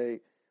will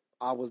say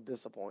I was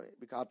disappointed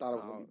because I thought it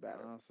was gonna be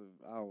better.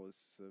 I was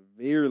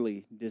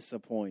severely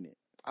disappointed.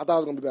 I thought it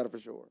was gonna be better for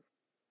sure.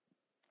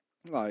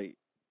 Like,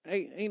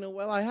 ain't no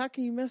way. Like, how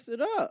can you mess it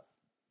up?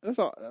 That's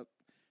all. The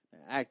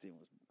acting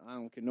was. I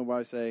don't care.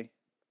 Nobody say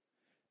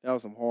that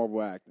was some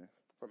horrible acting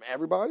from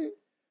everybody.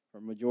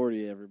 From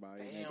majority of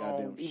everybody. Damn, in that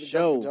goddamn even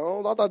show. Jessica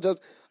Jones.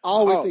 I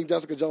always think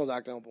Jessica Jones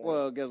acting on point.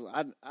 Well, guess what?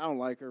 I don't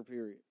like her.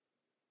 Period.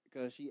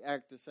 Because she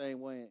acts the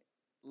same way in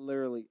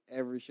literally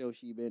every show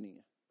she been in.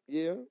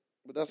 Yeah,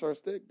 but that's her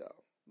stick, though.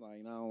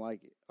 Like, I don't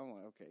like it. I'm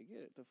like, okay, get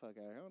it the fuck out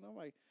of here. I don't know,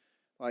 like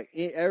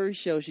in every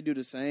show she do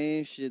the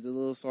same shit, the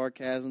little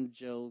sarcasm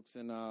jokes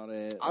and all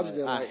that.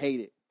 I hate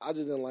it. I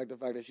just didn't like the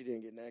fact that she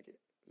didn't get naked.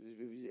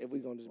 If we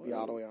gonna just be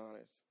all the way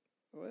honest.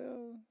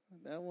 Well,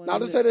 that one. Not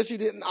to say that she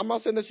didn't. I'm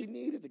not saying that she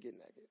needed to get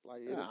naked.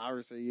 Like, I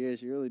would say yeah,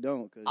 she really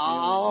don't. Cause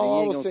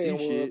all I was saying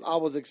was I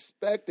was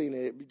expecting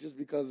it just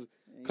because.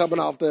 Coming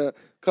off that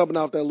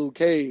Luke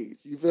Cage,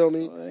 you feel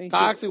me?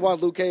 I actually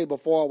watched Luke Cage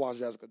before I watched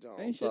Jessica Jones.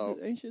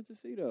 Ain't shit to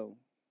see though.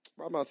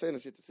 I'm not saying the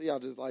shit to see. I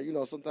just like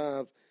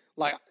sometimes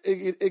like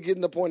it getting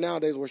to the point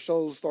nowadays where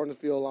shows starting to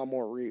feel a lot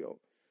more real.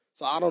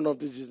 So I don't know if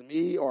this is just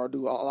me or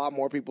do a lot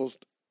more people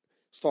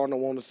starting to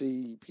want to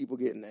see people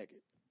getting naked.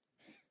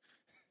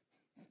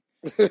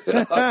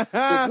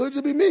 It could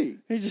just be me.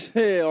 He just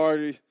said, or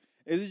is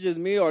it just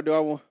me, or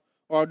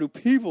do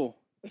people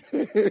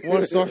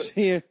want to start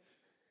seeing?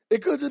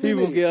 It could just be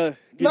people get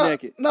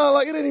naked. No,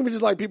 like it ain't even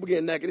just like people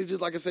getting naked. It's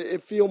just like I said,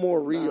 it feel more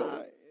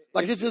real.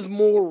 It's just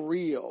more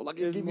real. Like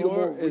it give you the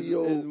more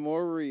real. It's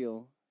more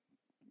real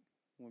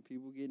when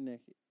people get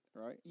naked,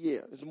 right? Yeah,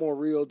 it's more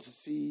real to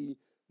see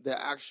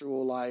the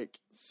actual like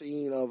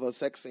scene of a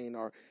sex scene,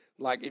 or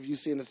like if you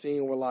see in a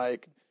scene where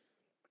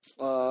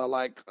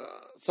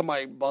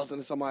somebody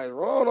busting somebody's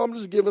wrong. I'm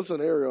just giving a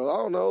scenario. I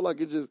don't know. Like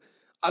I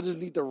just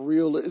need the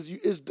real.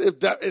 It's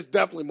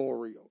definitely more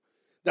real.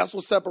 That's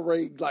what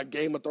separates like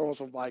Game of Thrones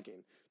from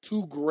Viking.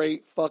 Two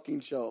great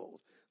fucking shows.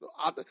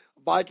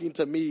 Viking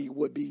to me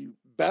would be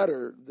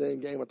better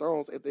than Game of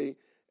Thrones if they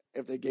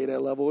gave that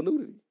level of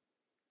nudity.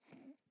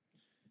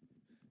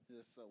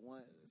 So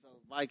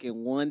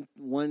Viking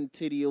one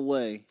titty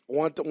away.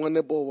 One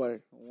nipple away.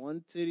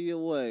 One titty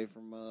away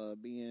from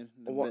being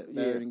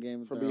better than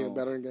Game of Thrones. From being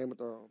better than Game of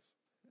Thrones.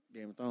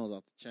 Game of Thrones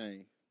off the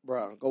chain.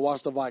 Bro, go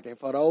watch the Viking.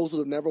 For those who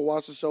have never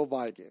watched the show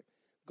Viking,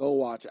 go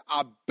watch it.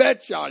 I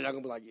bet y'all gonna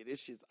be like, yeah,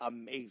 this shit's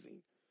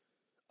amazing.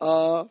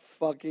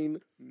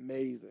 Fucking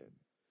amazing.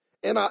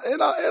 And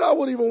I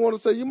would even want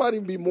to say you might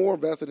even be more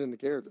invested in the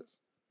characters.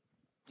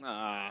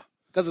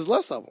 Because there's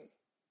less of them.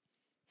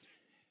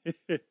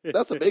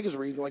 That's the biggest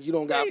reason. Like you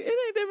don't got. It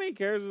ain't that many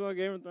characters on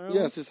Game of Thrones.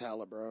 Yes, it's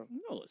hella, bro.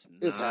 No, it's not.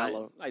 It's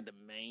hella. Like the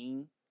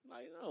main.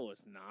 Like no,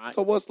 it's not.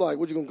 So what's like?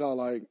 What you gonna call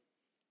like?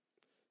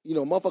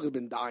 Motherfuckers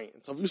been dying.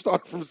 So if you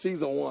start from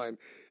season 1,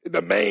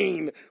 the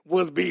main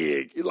was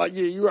big. Like,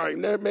 yeah, you're right.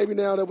 Maybe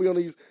now that we on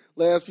these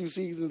last few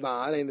seasons,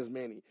 nah, it ain't as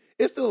many.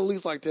 It's still at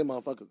least like 10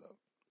 motherfuckers, though.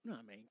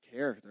 Not main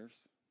characters.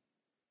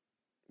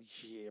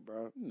 Yeah,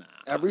 bro. Nah.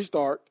 Every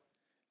Stark.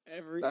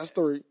 That's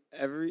 3.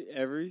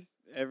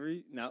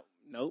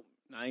 Nope.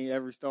 Not even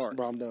every start.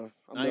 Bro, I'm done.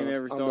 Not even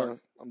every start.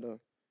 I'm done.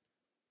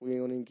 We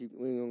ain't gonna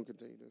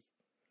continue this.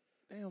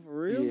 Damn,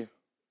 for real? Yeah.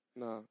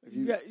 Nah.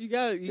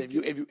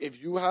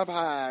 If you have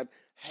had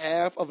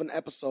half of an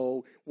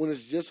episode when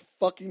it's just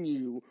fucking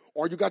you,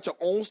 or you got your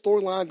own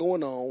storyline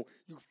going on,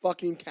 you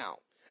fucking count.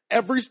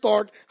 Every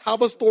Stark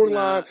have a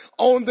storyline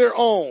on their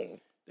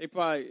own. They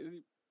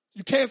probably.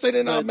 You can't say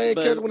they're not main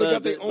character when they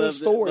got their own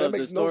story. That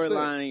makes no sense. The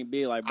storyline ain't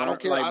big like I don't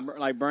care.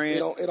 like Brand. It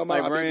don't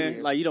matter how big it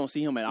is. Like you don't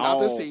see him at Not all.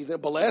 this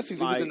season, but last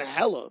season he was in the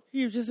hella.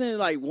 He was just in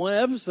like one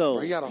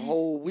episode.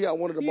 Bro, we got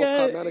one of the most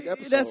cosmetic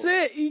episodes. That's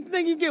it. You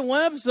think you get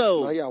one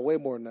episode? No, he got way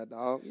more than that,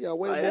 dog. He got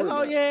way more than that. That's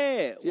all you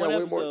had. One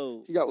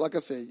episode. He got, like I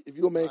said, if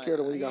you're a main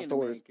character when you got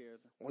stories.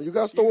 When you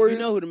got stories. You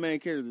know who the main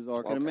characters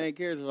are. Because the main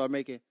characters are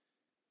making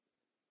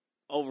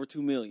over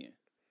 $2 million.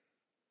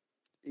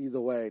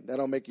 Either way, that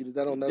don't make you.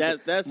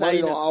 That's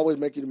money don't always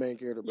make you the main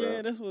character, bro.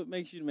 Yeah, that's what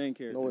makes you the main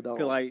character. No, it don't.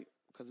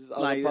 Because it's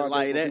other projects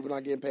where people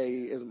not getting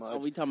paid as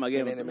much. We talking about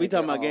Game. We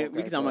talking about Game.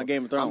 We talking about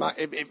Game of Thrones.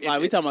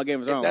 We talking about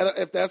Game of Thrones.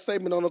 If that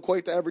statement don't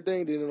equate to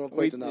everything, then it don't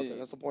equate to nothing.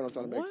 That's the point I'm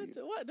trying to make.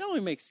 What? That don't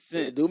even make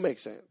sense. It do make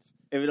sense.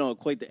 If it don't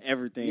equate to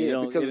everything,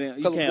 yeah, you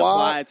can't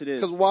apply it to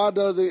this. Because why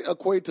does it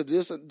equate to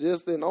this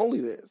and only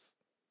this?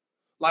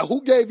 Like,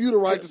 who gave you the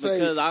right to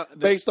say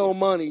based on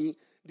money,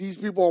 these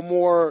people are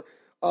more?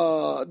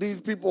 These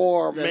people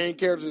are main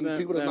characters and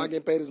people that's not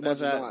getting paid as much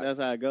as not. That's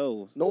how it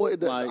goes. No,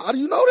 how do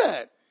you know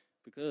that?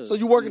 Because so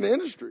you work in the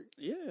industry.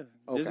 Yeah,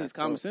 this is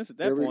common sense at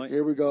that point.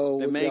 Here we go.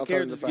 The main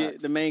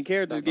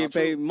characters get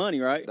paid money,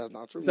 right? That's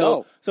not true.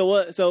 So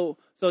what? So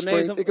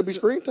name some. It could be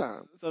screen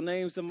time. So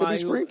name somebody. It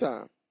could be screen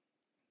time.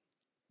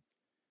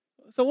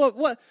 So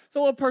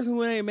what person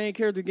who ain't main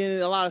character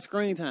getting a lot of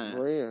screen time?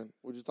 Brian,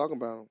 what you talking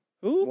about?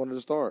 Who? One of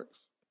the Starks.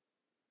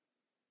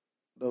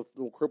 The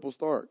crippled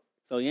Stark.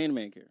 So he ain't a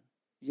main character.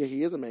 Yeah,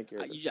 he is a main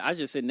character. I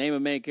just said name a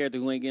main character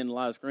who ain't getting a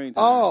lot of screen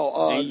time.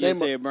 And you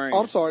just said Brian.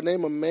 I'm sorry,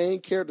 name a main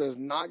character that's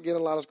not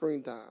getting a lot of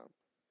screen time.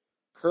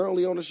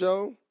 Currently on the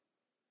show,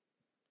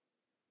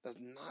 that's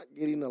not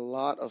getting a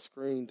lot of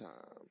screen time.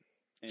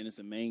 And it's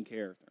a main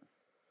character.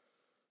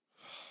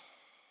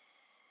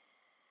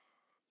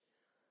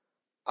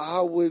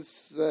 I would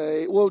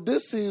say, well,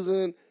 this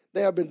season,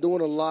 they have been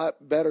doing a lot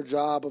better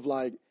job of,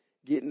 like,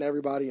 getting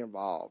everybody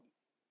involved.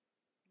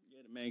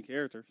 Yeah, the main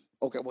characters.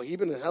 Okay, well, he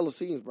been in hella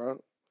scenes, bro.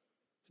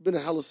 He's been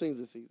in hella scenes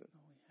this season.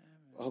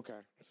 No, okay,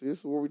 see, this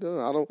is what we done.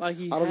 I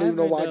don't even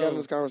know why I got in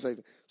this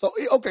conversation. So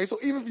okay, so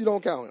even if you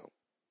don't count him,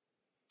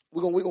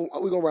 we're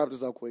gonna wrap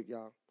this up quick,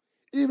 y'all.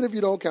 Even if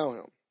you don't count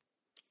him,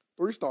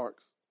 3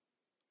 Starks,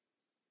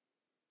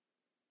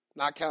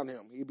 not counting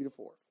him, he'd be the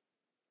 4th.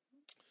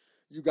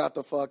 You got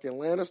the fucking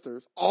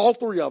Lannisters, all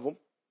 3 of them.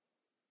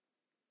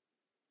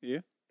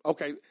 Yeah.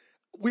 Okay,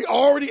 we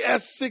already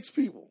at 6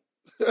 people.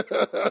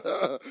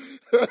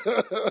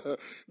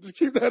 Just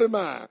keep that in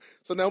mind.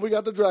 So now we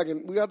got the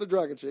dragon. We got the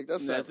dragon chick.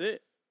 That's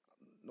it.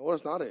 No,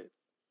 that's not it.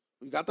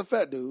 We got the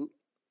fat dude.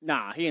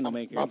 Nah, he ain't no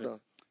main character. I'm done.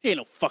 He ain't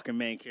no fucking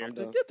main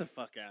character. Get the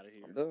fuck out of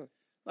here. I'm done.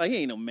 Like, he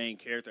ain't no main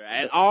character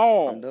at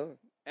all. I'm done.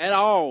 At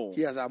all.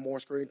 He has had more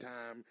screen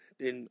time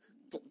than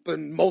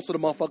most of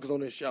the motherfuckers on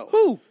this show.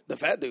 Who? The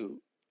fat dude.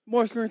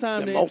 More screen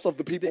time than most of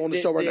the people on the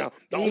show right now.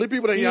 The only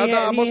people that he has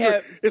had more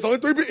screen. It's only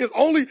 3 people. It's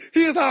only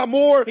he has had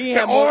more than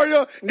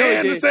Arya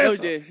and the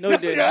Sansa. No,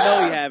 he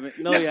haven't.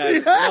 No, he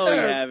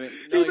haven't.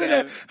 He's been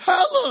in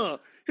hella.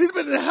 He's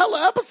been in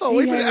hella episodes.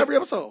 He's been in every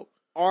episode.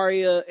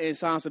 Arya and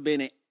Sansa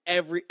been in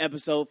every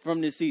episode from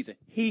this season.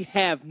 He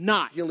have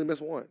not. He only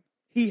missed one.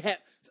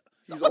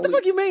 What the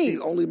fuck you mean? He's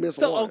only missed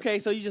one. Okay,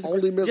 so you just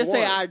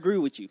say I agree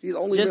with you. He's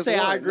only just missed say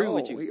one. I agree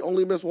with you. He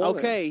only missed one.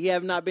 Okay, he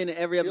have not been in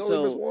every episode. He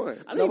only missed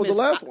one. That was the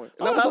last one.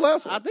 That was the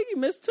last one. I think he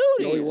missed 2.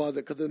 Then. No, he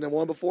wasn't. Because then the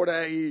one before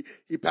that, he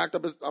packed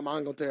up his. I'm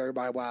not gonna tell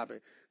everybody what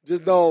happened.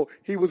 Just know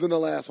he was in the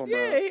last one, bro.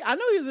 Yeah, I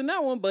know he was in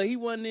that one, but he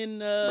wasn't in.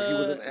 But he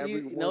was in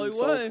every one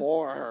so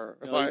far.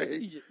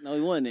 No,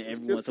 he wasn't in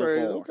every one so far.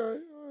 Okay,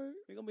 all right.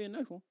 He gonna be in the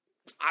next one.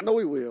 I know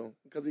he will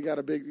because he got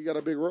a big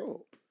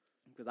role.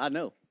 Because I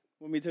know.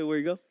 Want me to tell you where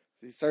he go?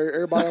 See, sir,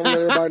 everybody, I want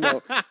everybody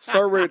know.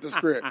 Sir read the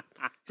script.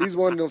 He's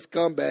one of those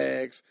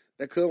scumbags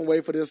that couldn't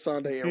wait for this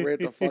Sunday and read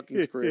the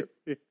fucking script.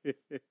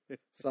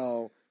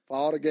 So, for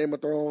all the Game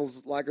of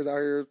Thrones likers out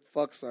here,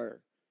 fuck sir.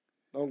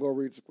 Don't go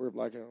read the script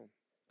like him.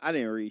 I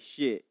didn't read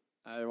shit.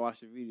 I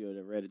watched the video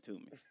that read it to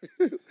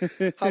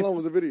me. How long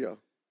was the video?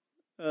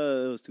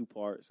 It was 2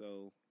 parts,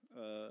 so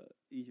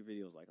each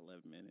video was like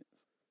 11 minutes.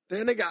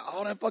 Then they got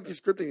all that fucking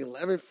script in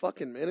 11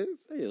 fucking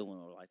minutes? They just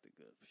went over like the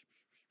good.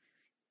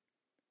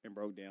 And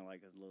broke down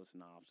like a little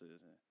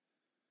synopsis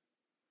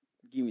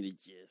and give me the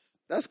gist.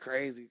 That's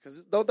crazy,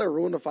 because don't that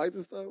ruin the fights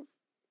and stuff?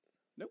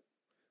 Nope.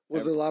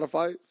 Was it a lot of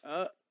fights?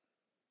 Was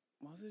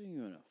it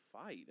even a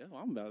fight? That's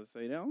what I'm about to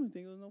say. I don't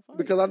think it was no fight.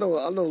 Because I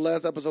know the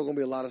last episode going to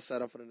be a lot of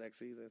setup for the next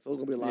season. So it's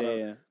going to be a lot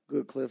of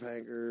good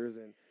cliffhangers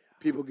and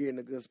people getting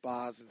the good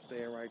spots and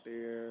staying right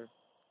there.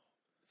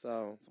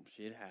 So some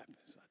shit happens,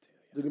 I tell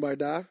you. Did anybody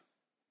die? Yes.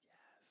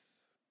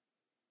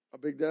 A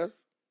big death?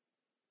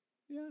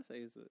 Yeah, I say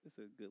it's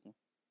a good one.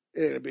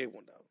 It ain't a big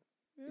one,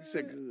 though. You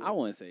said good. I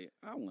wouldn't say it.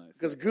 I wouldn't.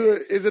 Because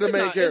good, is it a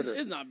main character?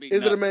 It's not big.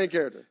 Is it a main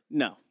character?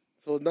 No.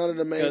 So it's none of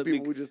the main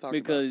people we just talked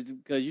about?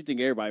 Because you think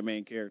everybody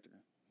main character.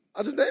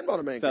 I just named all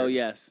the main characters. So,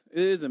 yes, it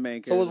is a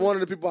main character. So it's one of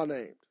the people I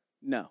named?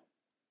 No.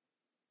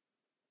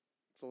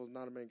 So it's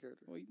not a main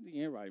character? Well, you think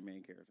everybody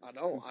main character. I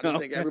don't. I just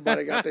think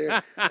everybody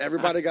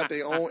got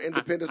their own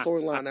independent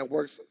storyline that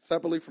works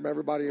separately from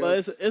everybody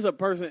else. Well, it's a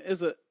person.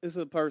 It's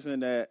a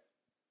person that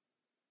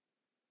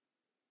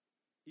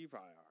you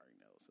probably already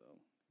know. So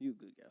you a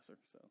good guesser.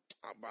 So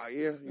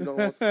yeah, you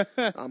know,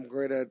 I'm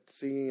great at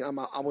seeing.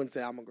 I wouldn't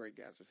say I'm a great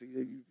guesser. See,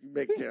 you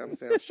make it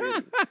sound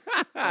shady.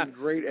 I'm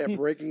great at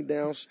breaking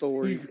down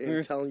stories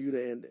and telling you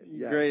the ending.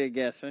 Yes. Great at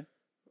guessing.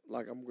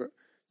 Like I'm great.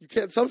 You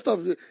can't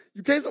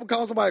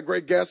call somebody a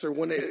great guesser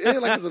when it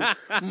ain't like it's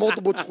a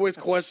multiple choice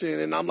question,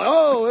 and I'm like,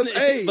 oh, it's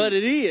A. But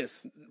it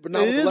is. But now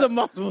it is a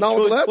multiple choice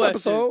the last question.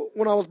 episode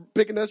when I was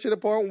picking that shit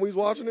apart when we was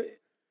watching it.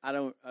 I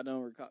don't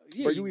recall.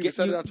 Yeah, but you even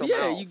said it out your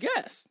mouth. Yeah, you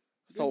guess.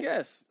 So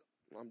guess.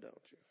 I'm done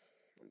with you.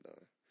 I'm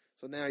done.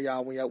 So now,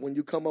 y'all, when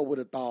you come up with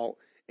a thought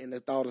and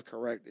the thought is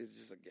correct, it's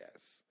just a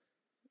guess.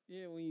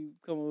 Yeah, when you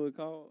come up with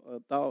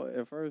a thought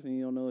at first and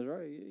you don't know it's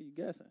right, you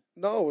guessing.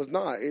 No, it's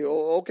not.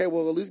 Okay,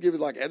 well, at least give it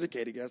like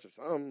educated guess or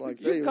something.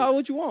 Like you can call it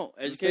what you want.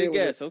 Educated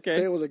guess. Okay.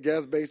 Say it was a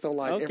guess based on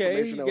like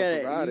information that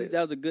was provided.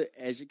 That was a good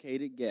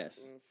educated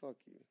guess. Fuck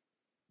you.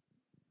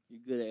 You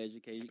good at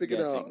educated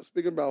guessing.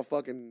 Speaking about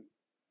fucking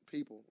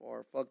people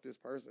or fuck this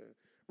person,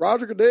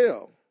 Roger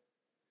Goodell.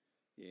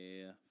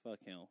 Yeah,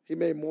 fuck him. He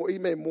made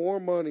more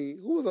money.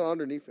 Who was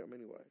underneath him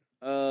anyway?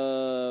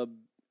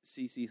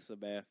 CC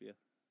Sabathia.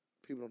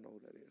 People don't know who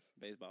that is.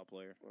 Baseball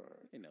player.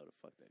 Right. They know the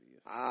fuck that he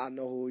is. I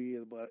know who he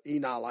is, but he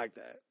not like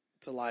that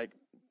to like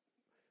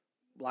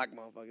black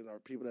motherfuckers or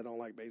people that don't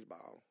like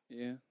baseball.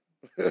 Yeah.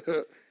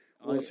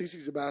 Well,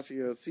 CC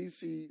Sabathia,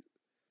 CC,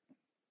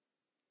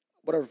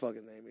 whatever the fuck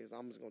his name is,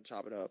 I'm just gonna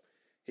chop it up.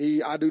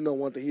 I do know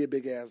one thing. He a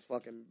big ass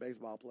fucking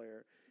baseball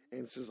player,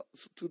 and since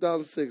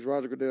 2006,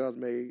 Roger Goodell has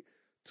made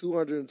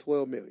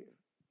 $212 million.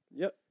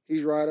 Yep.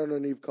 He's right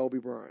underneath Kobe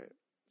Bryant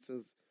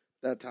since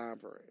that time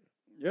frame.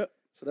 Yep.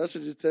 So that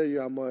should just tell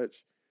you how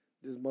much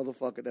this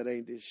motherfucker that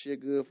ain't did shit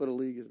good for the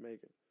league is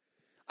making.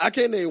 I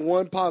can't name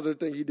one positive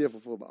thing he did for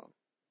football.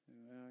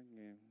 I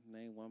can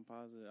name one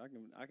positive.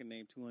 I can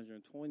name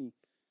 220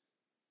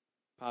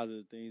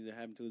 positive things that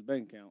happened to his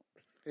bank account.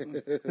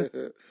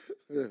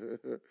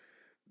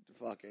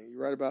 Fucking, you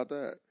right about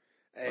that.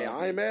 Hey,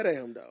 I ain't mad at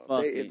him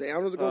though. If the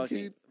owners are gonna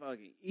keep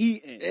fucking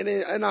eating,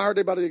 and I heard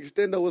they about to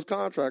extend his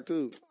contract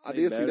too. I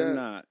did see that.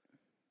 Not.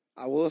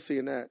 I was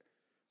seeing that.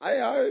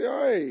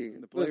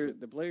 The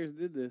players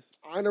did this.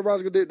 I know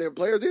Roger did. The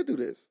players did do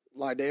this.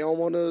 Like they don't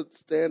want to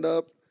stand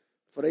up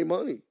for their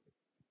money.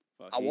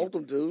 I want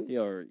them to. He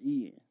already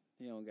eating.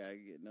 He don't gotta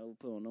get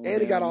put on no.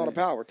 And he got all the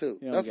power too.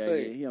 That's the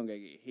thing. He don't gotta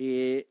get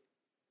hit.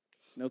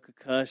 No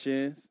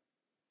concussions.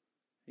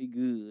 He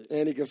good.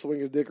 And he can swing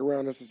his dick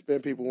around and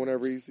suspend people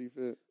whenever he see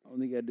fit. All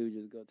he gotta do is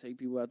just go take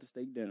people out to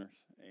steak dinners.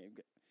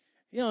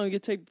 He don't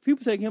get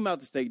people take him out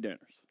to steak dinners.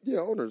 Yeah,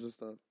 owners and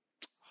stuff.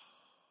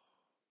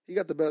 He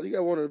got the best. He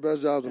got one of the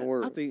best jobs in the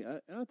world. I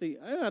think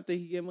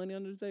he get money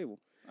under the table.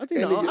 I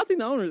think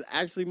the owners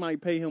actually might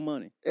pay him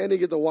money. And he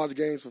get to watch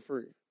games for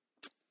free.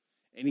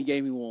 Any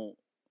game he want.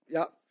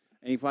 Yep.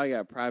 And he probably got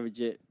a private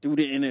jet through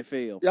the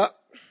NFL. Yep.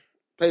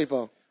 Pay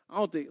for. I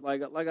don't think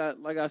like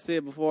I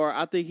said before.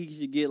 I think he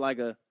should get like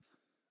a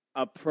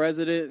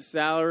president's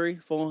salary,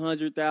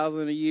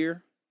 $400,000 a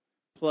year,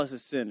 plus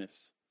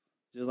incentives,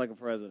 just like a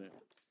president.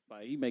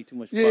 Like he make too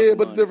much. Yeah, but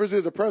money. the difference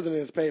is the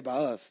president is paid by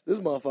us. This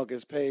motherfucker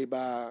is paid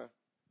by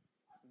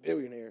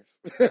billionaires.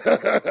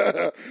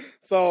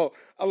 So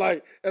I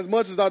like as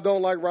much as I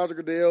don't like Roger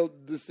Goodell's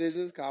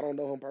decisions, cause I don't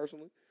know him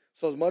personally.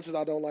 So as much as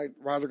I don't like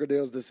Roger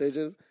Goodell's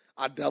decisions,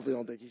 I definitely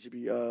don't think he should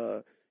be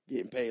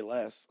getting paid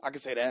less. I can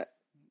say that.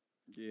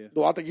 Yeah.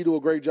 Do I think he do a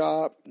great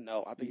job?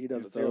 No, I think he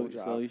does a terrible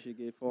job. So he should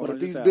get $400,000. But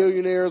if these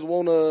billionaires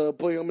want to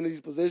put him in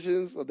these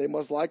positions, or they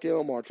must like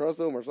him or trust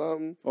him or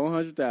something.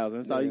 $400,000.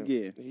 That's all you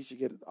get. He should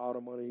get all the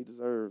money he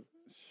deserves.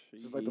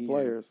 Just like the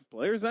players.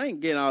 Players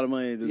ain't getting all the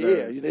money they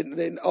deserve.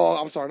 Yeah.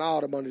 I'm sorry, not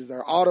all the money they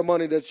deserve. All the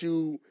money that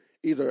you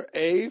either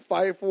A,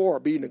 fight for, or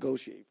B,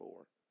 negotiate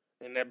for.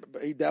 And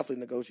he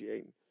definitely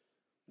negotiating.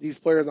 These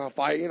players not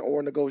fighting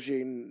or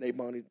negotiating their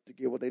money to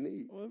get what they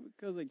need. Well,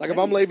 because like if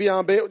I'm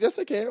Le'Veon Bell, yes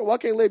they can. Why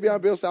can't Le'Veon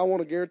Bell say I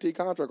want a guaranteed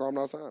contract or I'm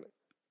not signing?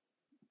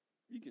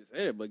 You can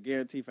say that, but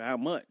guarantee for how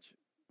much?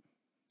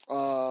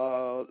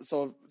 So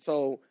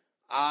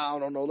I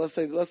don't know. Let's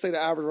say the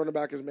average running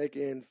back is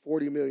making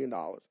 $40 million.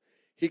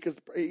 He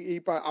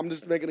probably, I'm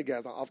just making a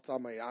guess off the top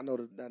of my head. I know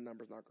that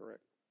number's not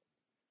correct.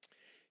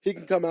 He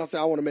can come out and say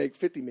I want to make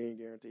 $50 million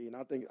guaranteed, and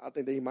I think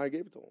that he might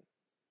give it to him.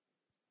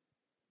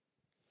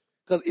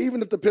 Because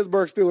even if the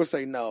Pittsburgh Steelers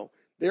say no,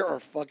 there are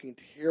fucking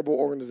terrible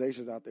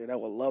organizations out there that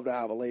would love to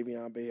have a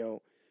Le'Veon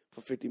Bell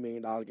for $50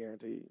 million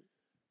guaranteed.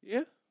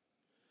 Yeah.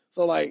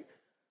 So like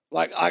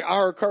I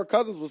heard Kirk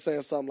Cousins was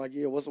saying something like,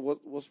 "Yeah,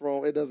 what's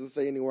wrong? It doesn't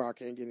say anywhere I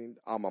can't get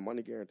all my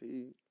money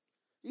guaranteed."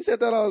 He said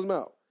that out of his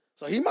mouth.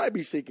 So he might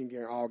be seeking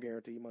all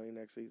guaranteed money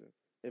next season.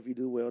 if he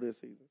do well this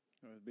season.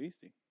 That's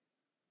beastie.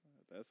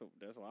 That's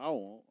what I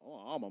want. I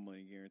want all my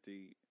money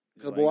guaranteed.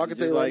 Because, boy, I can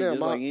tell you right now,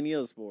 just like any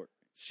other sport.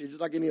 Shit,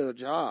 just like any other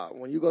job.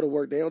 When you go to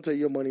work, they don't tell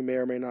you your money may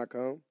or may not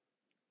come.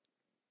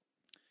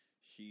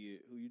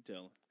 Shit, who you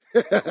telling?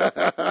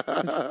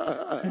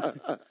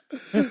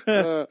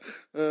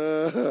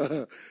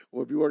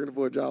 Well, if you're working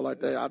for a job like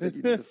that, I think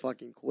you need to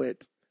fucking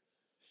quit.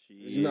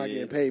 You're not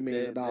getting paid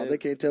millions of dollars. They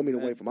can't tell me to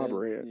wait for my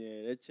bread.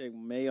 Yeah, that check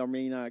may or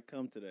may not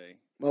come today.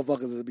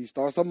 Motherfuckers will be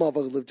stars. Some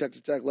motherfuckers live check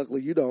to check.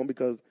 Luckily, you don't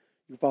because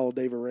you follow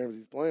David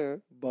Ramsey's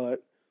plan.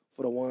 But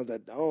for the ones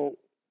that don't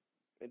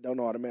and don't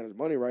know how to manage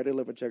money right, they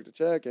live in check to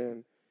check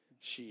and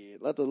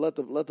shit. Let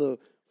the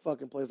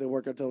fucking place they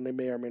work at tell them they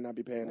may or may not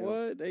be paying them.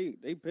 What?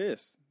 They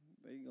pissed.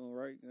 They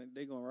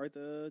gonna write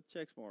the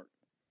check smart.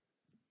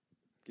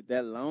 Get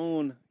that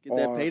loan. Get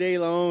that payday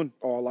loan.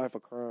 Or life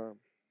of crime.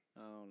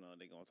 I don't know.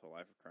 They going to a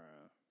life of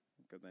crime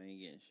because they ain't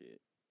getting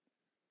shit.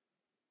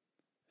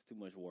 It's too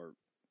much work.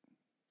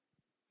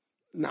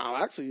 No,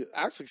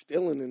 actually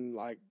stealing and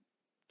like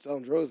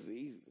selling drugs is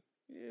easy.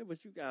 Yeah,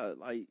 but you got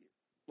like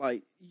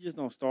you just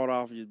don't start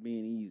off just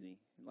being easy.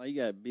 Like you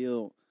gotta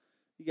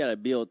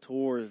build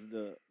towards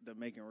the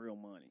making real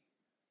money.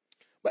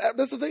 But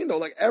that's the thing though.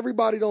 Like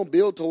everybody don't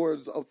build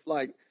towards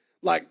like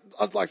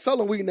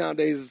selling weed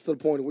nowadays is to the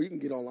point where you can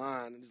get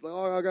online and it's like,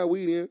 oh, I got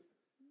weed in.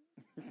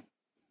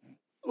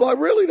 Like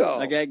really though,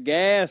 I got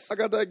gas. I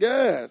got that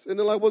gas, and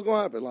then like, what's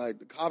gonna happen? Like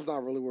the cops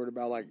not really worried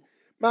about like,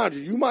 mind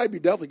you might be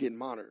definitely getting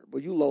monitored,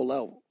 but you low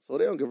level, so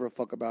they don't give a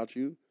fuck about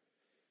you.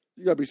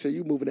 You gotta be saying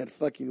you moving that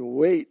fucking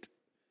weight.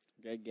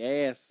 Got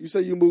gas. You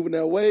say you moving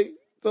that weight.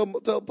 Put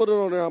it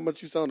on there how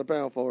much you selling a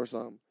pound for or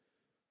something.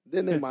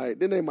 Then they might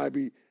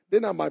be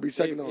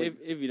checking on you.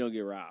 If you don't get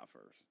robbed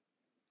first.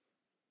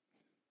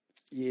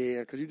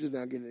 Yeah, because you just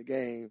now getting in the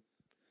game.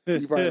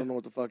 You probably don't know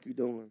what the fuck you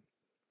doing.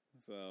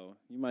 So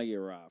you might get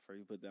robbed first.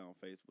 You put that on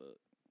Facebook.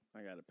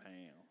 I got a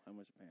pound. How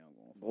much a pound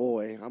going for?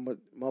 Boy, how much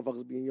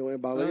motherfuckers be in your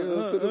inbox like,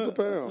 yeah, send us a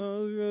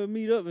pound.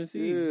 Meet up and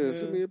see. Yeah,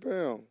 send me a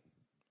pound.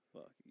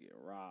 Fuck, you get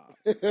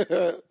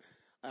robbed.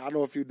 I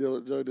know a few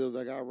drug dealers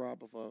that got robbed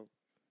before.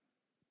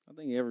 I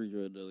think every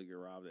drug dealer get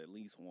robbed at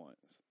least once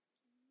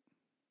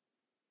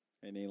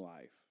in their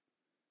life.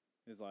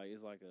 It's like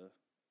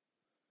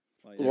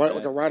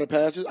a rite of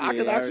passage. Yeah, I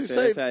can actually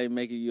say that's how they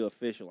make you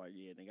official. Like,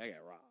 yeah, nigga, I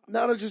got robbed.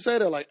 Now that you say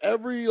that, like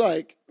every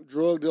like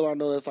drug dealer I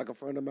know that's like a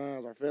friend of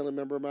mine or family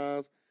member of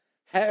mine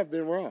have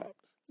been robbed.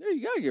 Yeah,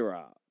 you gotta get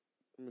robbed.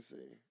 Let me see.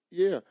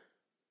 Yeah,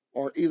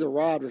 or either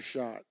robbed or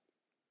shot.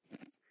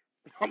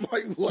 I'm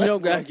like, you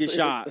don't gotta get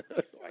shot.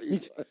 You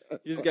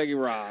just gotta get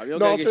robbed. You don't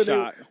gotta get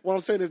shot. What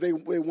I'm saying is they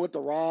went to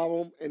rob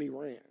him and he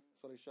ran,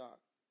 so they shot.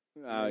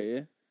 Oh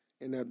yeah,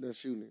 and they're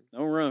shooting him.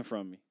 Don't run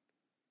from me.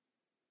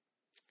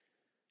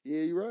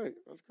 Yeah, you're right.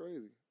 That's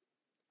crazy.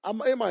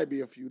 It might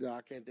be a few that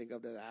I can't think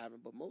of that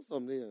haven't, but most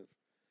of them is.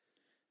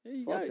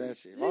 Yeah, fuck that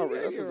shit.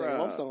 That's the thing.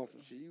 I'm selling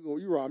some shit.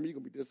 You rob me, you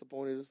gonna be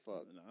disappointed as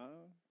fuck. Nah,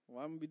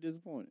 why am I be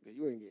disappointed? Because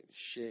you ain't getting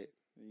shit.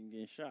 You ain't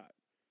getting shot.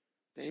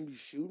 Damn, you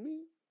shoot me?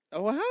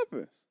 Oh, what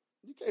happened?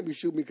 You can't be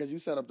shooting me because you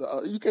set up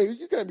the. You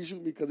can't be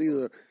shooting me because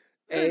either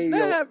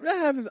that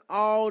happens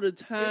all the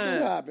time. It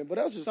do happen, but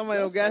that's just somebody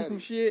don't got some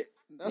shit.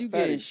 You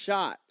getting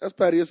shot. That's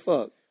petty as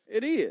fuck.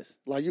 It is.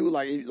 Like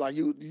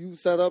you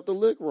set up the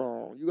lick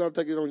wrong. You gotta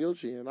take it on your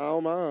chin. I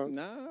don't mind.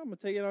 Nah, I'm gonna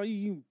take it on you.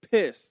 You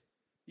pissed.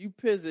 You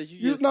pissed that you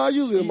just. Nah,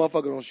 usually the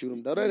motherfucker don't shoot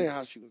him though. That ain't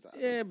how shootings happen.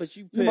 Yeah, but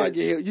you pissed. You might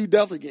get hit. You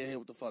definitely get hit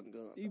with the fucking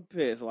gun. You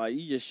pissed. Like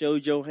you just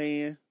showed your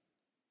hand.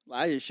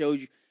 Like I just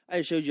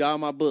showed you all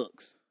my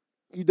books.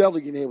 You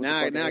definitely get hit with the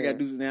fucking hand.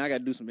 Now I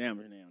gotta do some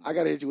damage now. I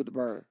gotta hit you with the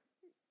burner.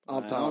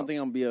 Off top. I don't think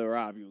I'm gonna be able to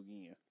rob you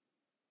again.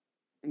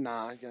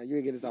 Nah, you ain't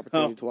getting this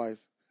opportunity twice.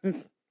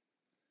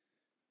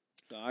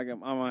 So I'm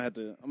gonna have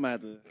to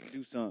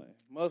do something.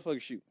 Motherfucker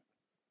shoot.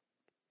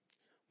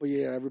 But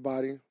yeah,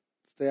 everybody,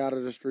 stay out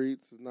of the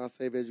streets. It's not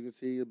safe, as you can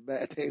see.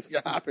 Bad things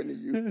can happen to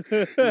you.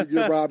 You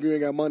get robbed, you ain't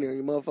got money on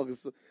you.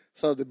 Motherfuckers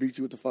start to beat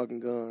you with the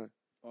fucking gun.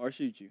 Or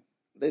shoot you.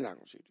 They not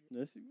gonna shoot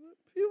you.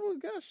 People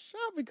got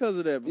shot because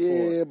of that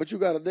before. Yeah, but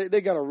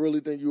they gotta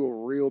really think you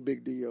a real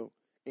big deal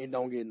and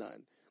don't get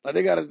nothing. Like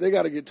they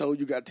gotta get told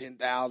you got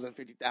 10,000,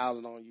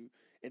 50,000 on you,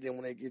 and then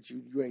when they get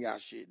you, you ain't got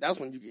shit. That's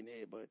when you get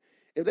hit. But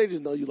if they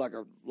just know you like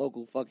a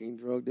local fucking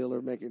drug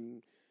dealer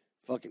making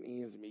fucking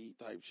ends meet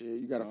type shit,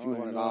 you got a few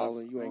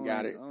 $100s and you ain't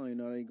got it. I don't even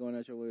know they ain't going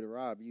out your way to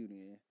rob you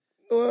then.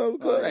 Well,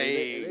 because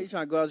they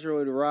trying to go out your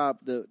way to rob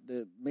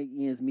the make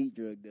ends meet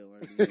drug dealer.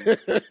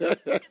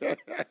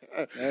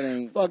 That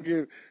ain't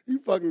fucking. You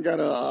fucking got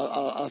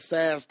a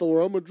sad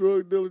story. I'm a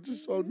drug dealer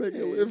just trying to make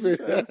a living.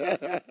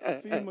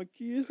 Feed my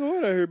kids. It's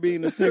hard out here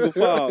being a single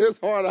father. It's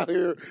hard out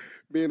here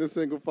being a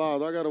single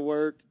father. I got to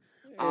work.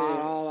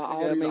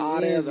 All these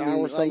odd ass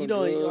hours. Like you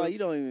don't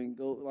even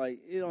go. Like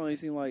it don't even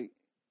seem like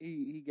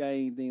he got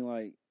anything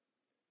like.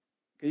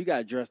 Cause you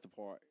got dressed the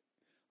part.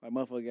 Like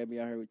motherfucker got to be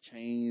out here with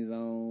chains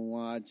on,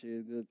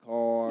 watches, good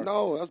car.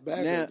 No, that's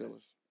bad drug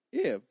dealers.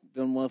 Yeah,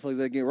 them motherfuckers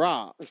that get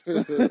robbed.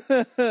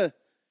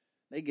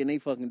 They getting their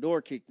fucking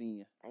door kicked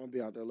in. I'm gonna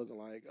be out there looking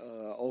like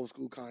old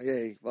school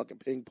Kanye, fucking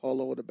pink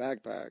polo with a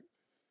backpack.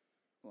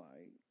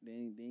 Like,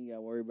 then you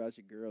gotta worry about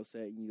your girl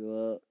setting you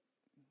up.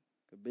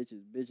 Cause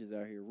bitches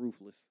out here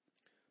ruthless.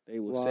 They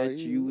will set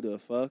you the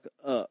fuck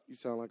up. You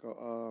sound like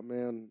a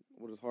man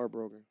with his heart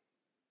broken.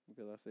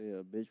 Because I said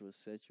a bitch will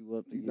set you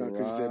up to You get know,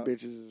 robbed.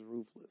 because you said bitches is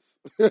ruthless.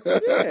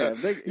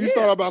 Yeah, you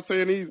started about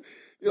saying these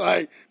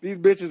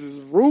bitches is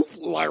ruthless.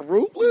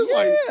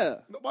 Yeah.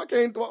 Like, why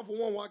can't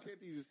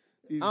these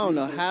I don't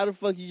know how the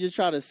fuck you just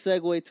try to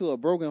segue to a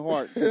broken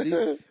heart.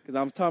 Because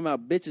I'm talking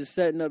about bitches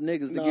setting up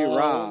niggas to get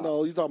robbed.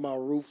 No, you talking about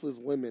ruthless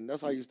women.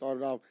 That's how you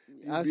started off.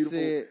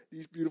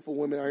 These beautiful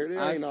women out here, they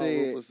ain't all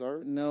ruthless,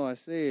 sir. No, I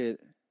said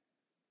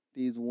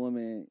these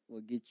women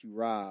will get you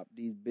robbed.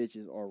 These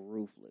bitches are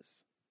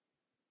ruthless.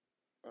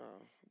 I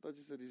thought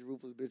you said these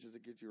ruthless bitches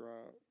that get you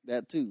robbed.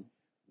 That too.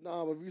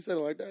 No, but if you said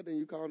it like that, then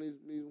you call these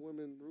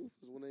women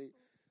ruthless when they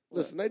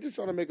listen. They just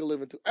trying to make a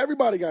living too.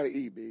 Everybody got to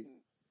eat, B.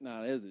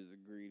 Nah, that's just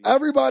greedy.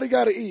 Everybody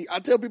got to eat. I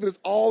tell people this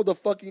all the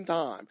fucking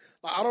time.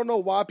 Like, I don't know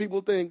why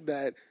people think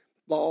that,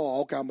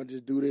 oh, okay, I'm gonna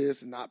just do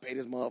this and not pay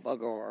this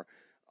motherfucker, or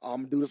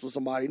I'm gonna do this with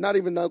somebody. Not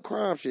even no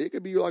crime shit. It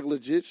could be like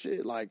legit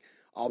shit. Like,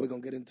 oh, we're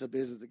gonna get into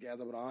business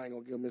together, but I ain't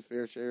gonna give him his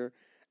fair share.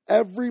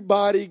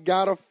 Everybody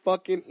gotta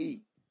fucking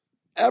eat.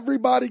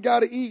 Everybody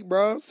gotta eat,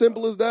 bro.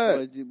 Simple as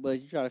that. But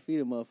you try to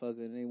feed a motherfucker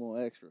and they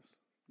want extras.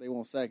 They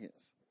want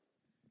seconds.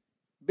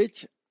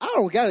 Bitch, I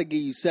don't gotta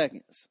give you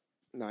seconds.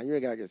 Nah, you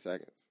ain't gotta get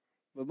seconds.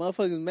 But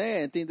motherfuckers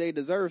mad and think they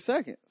deserve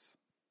seconds.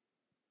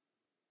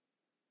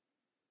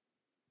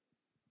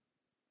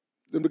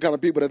 Them the kind of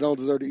people that don't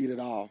deserve to eat at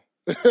all.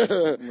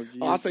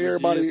 I say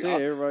everybody.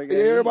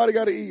 Everybody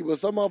gotta eat, but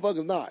some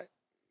motherfuckers not.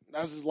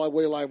 That's just like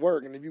way life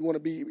work. And if you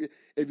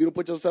don't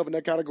put yourself in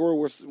that category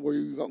where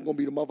you're gonna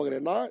be the motherfucker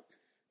that not,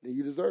 then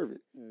you deserve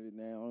it.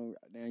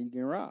 Now you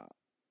getting robbed.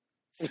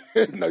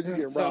 No, you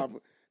getting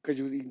robbed because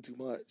you was eating too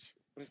much.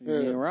 You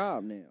getting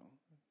robbed now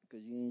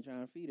because you ain't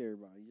trying to feed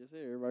everybody. You just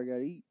said everybody got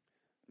to eat.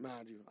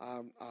 Mind you,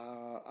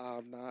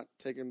 I've not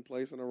taken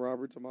place in a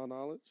robbery to my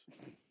knowledge.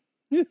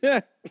 You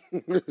know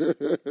what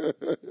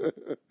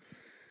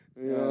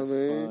I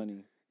mean?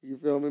 Funny. You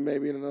feel me?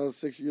 Maybe in another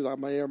 6 years, I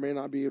may or may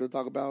not be able to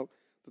talk about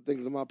the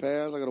things in my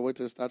past. I got to wait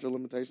till the statute of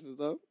limitations and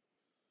stuff.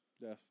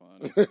 That's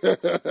funny.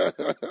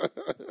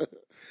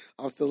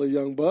 I'm still a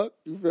young buck.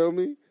 You feel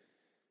me?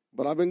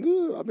 But I've been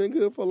good. I've been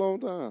good for a long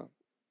time.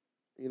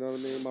 You know what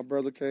I mean? My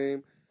brother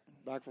came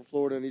back from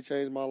Florida and he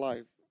changed my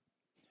life.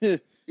 He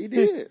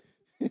did.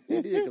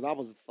 He did, because I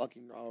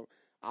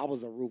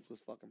was a ruthless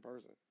fucking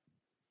person.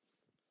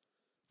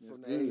 That's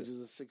from good. the ages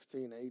of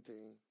 16 to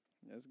 18.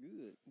 That's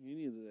good. You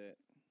needed that.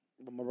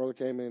 But my brother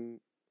came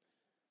in,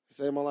 he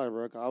saved my life,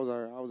 bro. 'Cause I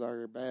was out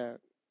here bad.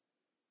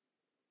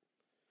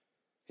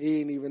 He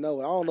didn't even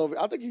know it. I don't know.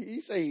 I think he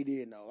said he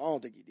did know. I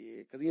don't think he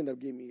did, because he ended up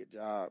giving me a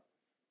job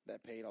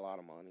that paid a lot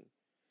of money.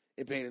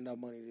 It paid enough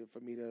money for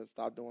me to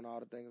stop doing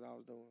all the things I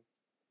was doing.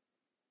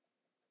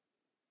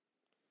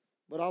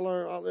 But I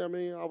learned. I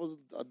was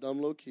a dumb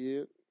little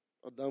kid,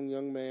 a dumb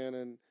young man,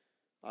 and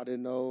I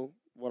didn't know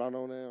what I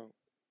know now.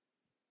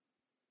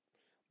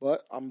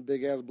 But I'm a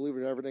big ass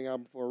believer that everything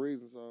happened for a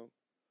reason. So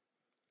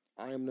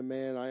I am the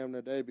man I am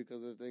today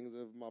because of the things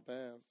of my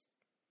past.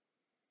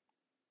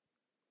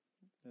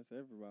 That's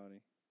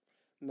everybody.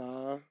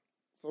 Nah,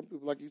 some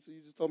people, like you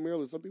just told me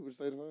earlier, some people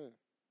say the same.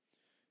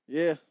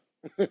 Yeah.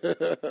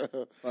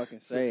 Fucking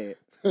sad.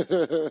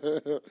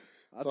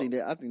 I think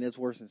that's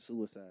worse than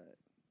suicide.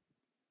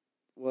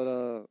 What,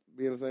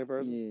 being the same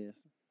person? Yes.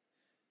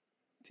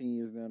 10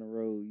 years down the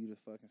road, you the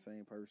fucking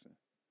same person.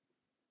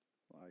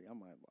 Like,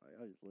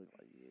 I just look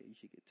like, yeah, you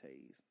should get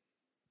tased.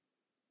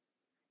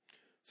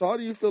 So how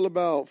do you feel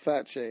about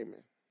fat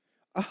shaming?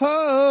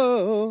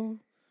 Oh,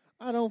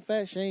 I don't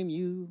fat shame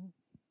you.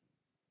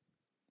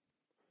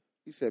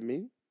 You said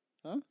me?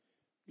 Huh?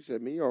 You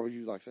said me, or was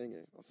you like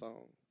singing a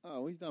song? Oh,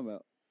 what you talking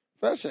about?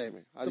 Fat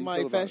shaming. How Somebody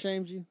do you feel fat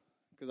shamed you?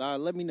 Because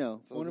let me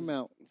know. So Point them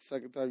out.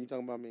 Second time you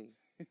talking about me.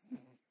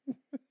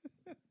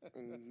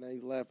 And now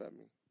you laugh at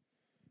me.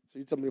 So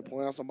you tell me to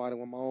point out somebody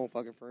when my own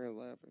fucking friends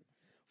laughing.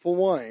 For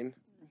one,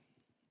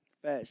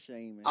 Fat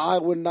shaming. I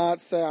would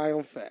not say I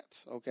am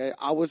fat, okay?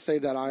 I would say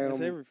that I am...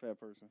 That's every fat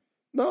person.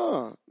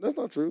 No, that's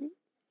not true.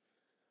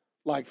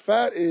 Like,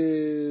 fat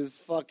is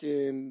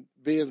fucking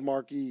Biz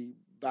Markie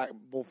back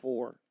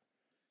before.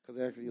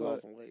 Because actually he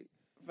lost some weight.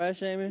 Fat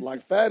shaming?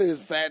 Like, fat is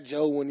Fat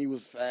Joe when he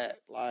was fat.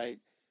 Like,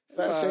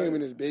 fat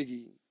shaming is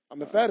Biggie. I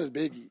mean, fat is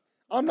Biggie.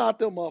 I'm not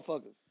them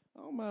motherfuckers.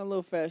 I don't mind a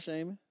little fat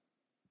shaming.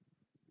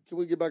 Can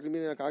we get back to me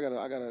now? I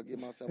gotta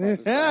get myself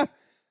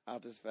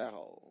out this fat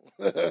hole.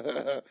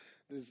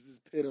 this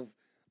pit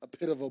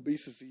of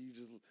obesity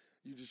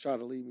you just try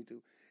to lead me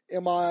to.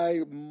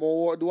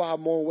 Do I have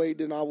more weight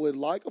than I would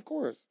like? Of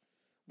course.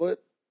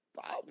 But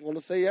I want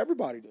to say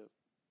everybody do.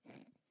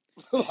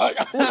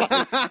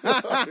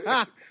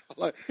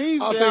 He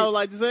sounds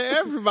like to say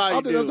everybody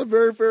I think that's a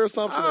very fair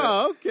assumption.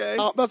 Oh, okay.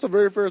 That's a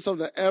very fair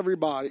assumption that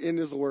everybody in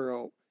this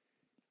world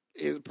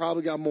is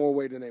probably got more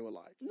weight than they would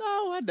like.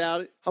 No, I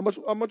doubt it. How much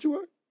you weigh?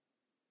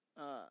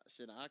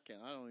 Shit, I can't.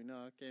 I don't even know.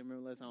 I can't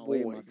remember last time I Boy,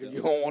 weighed 'cause myself.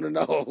 you don't want to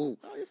know.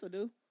 Oh, yes, I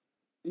do.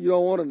 You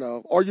don't want to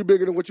know. Are you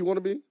bigger than what you want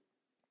to be?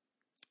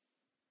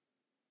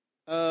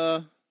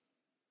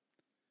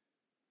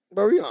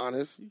 Very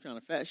honest. You trying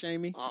to fat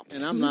shame me, Oh.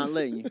 and I'm not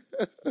letting you,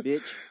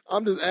 bitch.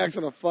 I'm just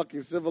asking a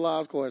fucking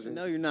civilized question.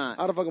 No, you're not.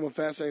 How the fuck am I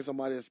fat shame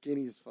somebody that's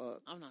skinny as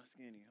fuck? I'm not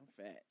skinny. I'm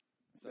fat.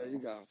 There you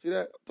go. See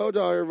that? Told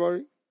y'all,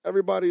 everybody.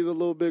 Everybody's a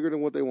little bigger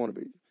than what they want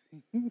to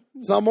be.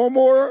 Some are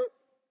more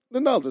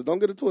than others. Don't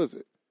get it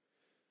twisted.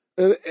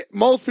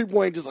 Most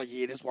people ain't just like,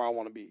 yeah, this is where I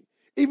want to be.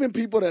 Even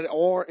people that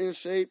are in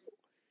shape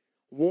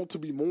want to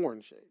be more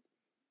in shape.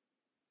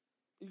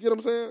 You get what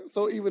I'm saying?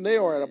 So even they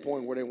are at a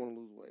point where they want to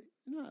lose weight.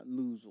 Not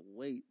lose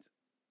weight.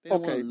 They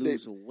don't Okay, want to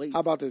lose weight. How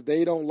about this?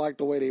 They don't like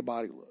the way their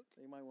body look.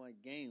 They might want to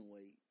gain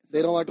weight.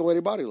 They don't like the way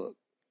their body look.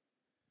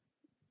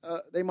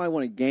 They might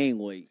want to gain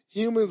weight.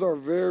 Humans are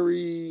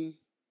very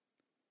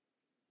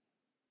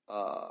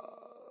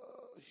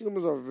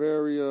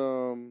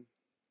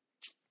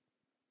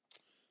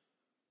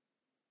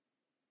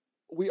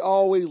we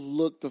always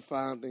look to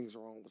find things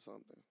wrong with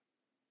something,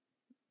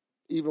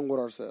 even with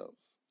ourselves.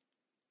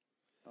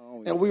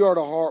 Oh, and we are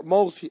the hard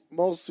most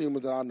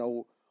humans that I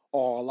know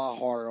are a lot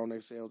harder on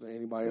themselves than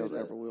anybody else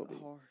ever will be.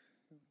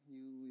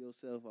 You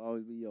yourself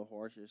always be your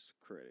harshest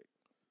critic.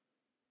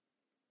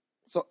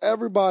 So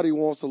everybody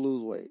wants to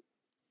lose weight.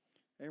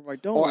 Everybody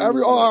don't.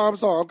 I'm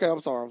sorry. Okay,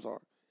 I'm sorry.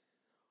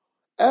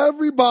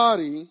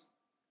 Everybody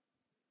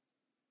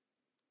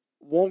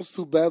wants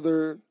to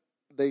better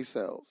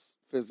themselves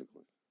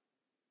physically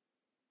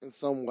in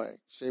some way,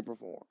 shape, or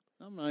form.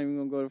 I'm not even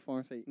gonna go to far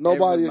and say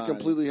nobody everybody is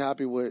completely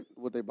happy with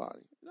their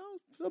body. No,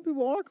 some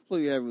people are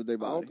completely happy with their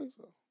body. I don't think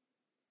so.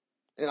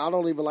 And I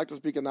don't even like to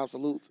speak in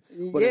absolutes.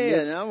 But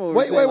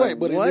wait.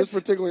 But in this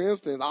particular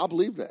instance, I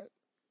believe that.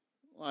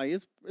 Like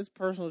it's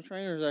personal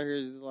trainers out here.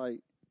 Just like,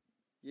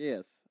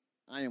 yes,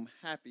 I am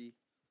happy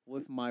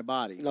with my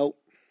body. Nope.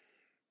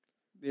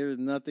 There's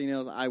nothing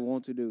else I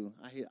want to do.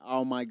 I hit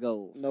all my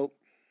goals. Nope.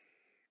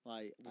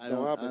 Like Just I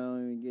don't happen.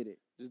 even get it.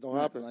 Just don't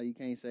happen. Like you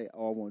can't say,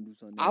 "Oh, I want to do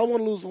something." I want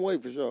to lose some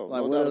weight for sure.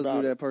 Like no what doubt else about do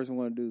it. that person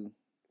want to do?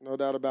 No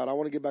doubt about it. I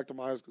want to get back to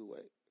my high school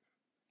weight.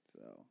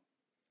 So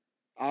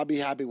I'll be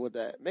happy with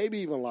that. Maybe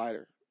even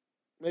lighter.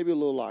 Maybe a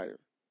little lighter.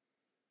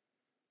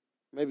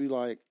 Maybe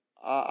like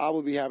I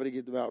would be happy to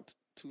get to about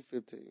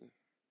 215.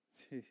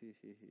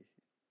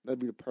 That'd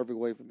be the perfect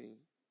weight for me.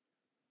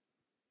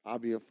 I'll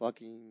be a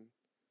fucking.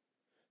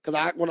 Cause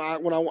when I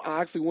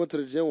actually went to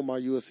the gym with my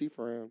USC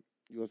friend.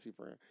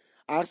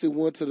 I actually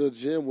went to the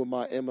gym with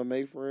my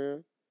MMA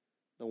friend,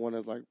 the one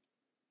that's like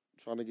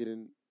trying to get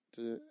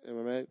into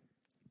MMA.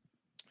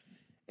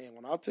 And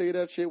when I tell you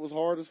that shit was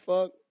hard as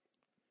fuck,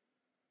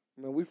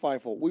 man, we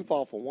fought for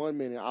 1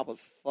 minute. I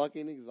was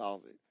fucking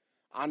exhausted.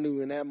 I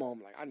knew in that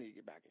moment, like, I need to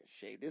get back in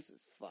shape. This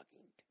is fucking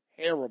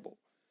terrible.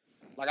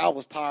 Like, I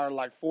was tired,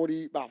 like,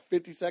 about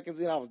 50 seconds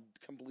in, I was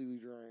completely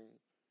drained.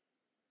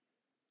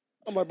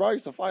 I'm like, bro, I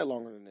used to fight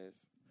longer than this.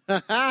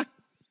 I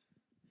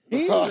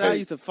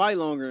used to fight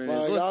longer than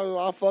like, this.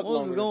 I fuck what's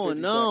longer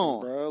going than 50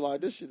 on? seconds, bro.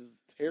 Like, this shit is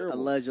terrible.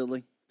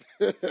 Allegedly.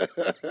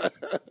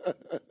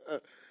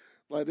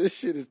 Like, this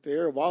shit is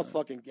terrible. I was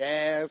fucking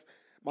gassed.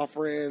 My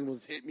friend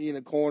was hitting me in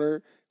the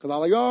corner because I'm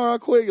like, all right,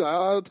 quick. Like,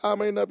 oh, the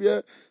time ain't up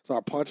yet.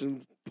 Start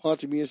punching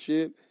me and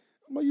shit.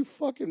 I'm like, you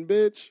fucking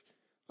bitch.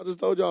 I just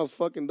told you I was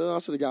fucking done. I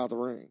should have got out the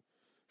ring.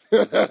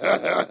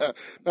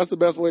 That's the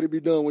best way to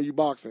be done when you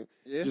boxing.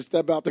 Yeah. Just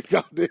step out the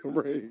goddamn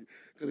ring.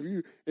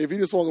 Because if you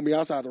just swung me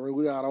outside the ring,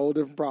 we got a whole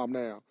different problem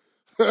now.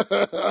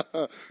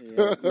 Yeah,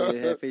 they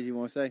had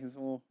 51 seconds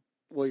more.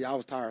 Well, yeah, I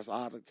was tired, so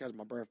I had to catch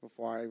my breath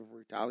before I even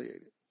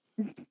retaliated.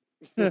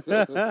 But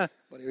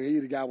he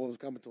the guy what was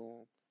coming to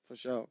him, for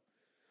sure.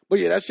 But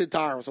yeah, that shit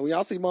tiring. So when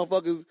y'all see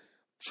motherfuckers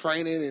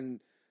training and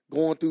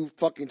going through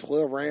fucking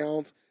 12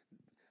 rounds,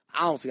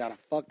 I don't see how the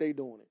fuck they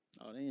doing it.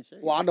 Oh, they in shape.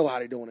 Well, I know how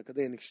they doing it because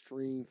they in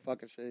extreme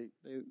fucking shape.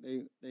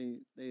 They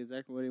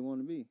exactly where they want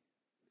to be.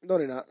 No,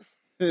 they're not.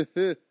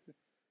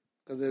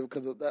 Because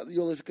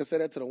you only can say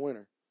that to the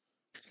winner.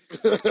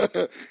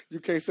 You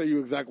can't say you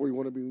exactly where you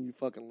want to be when you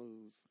fucking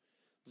lose.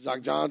 It's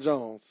like John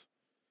Jones.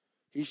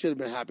 He should have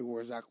been happy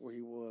where exactly where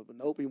he was, but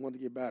nope, he wanted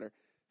to get better.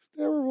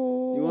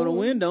 Steroids. You want to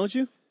win, don't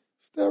you?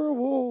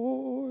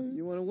 Steroids.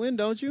 You want to win,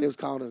 don't They you? was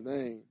calling his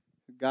name.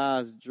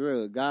 God's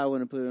drug. God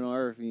wouldn't put it on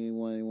earth. He didn't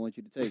want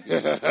you to take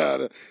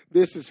it.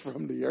 This is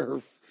from the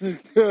earth.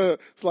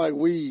 It's like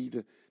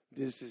weed.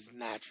 This is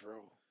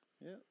natural.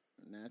 Yep,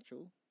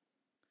 natural.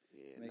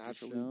 Yeah, Make it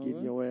naturally stronger.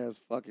 getting your ass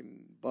fucking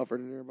buffer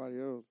than everybody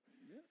else.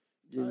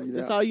 Give you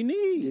That's that. all you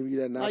need. Give you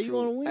that How you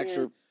wanna natural win?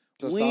 extra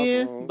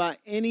testosterone. Win by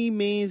any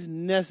means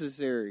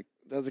necessary.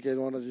 That's the case.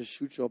 Why not just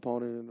shoot your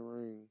opponent in the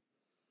ring?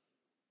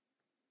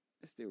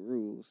 It's still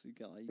rules. You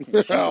can't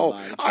shoot Oh,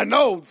 nobody. I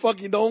know.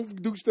 Fucking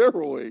don't do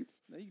steroids.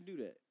 No, you can do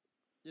that.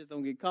 Just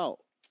don't get caught.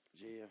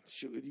 Yeah,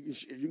 shoot. If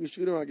you can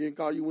shoot him, I getting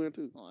caught. You win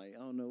too. Like, I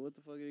don't know what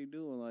the fuck are they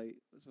doing. Like,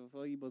 so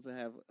fuck, you supposed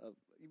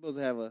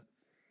to have a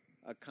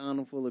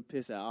condom full of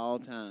piss at all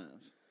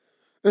times.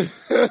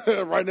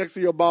 Right next to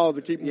your balls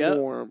to keep them Yep.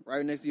 warm.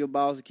 Right next to your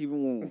balls to keep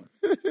them warm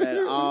at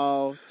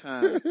all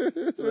times.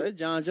 So that's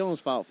John Jones'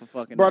 fault for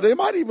fucking. Bro, up. they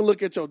might even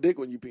look at your dick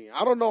when you pee.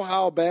 I don't know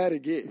how bad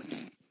it gets.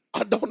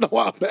 I don't know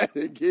how bad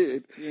it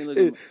gets. You ain't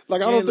looking.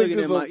 Like, you I don't ain't think looking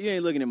this at is my. You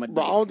ain't looking at my.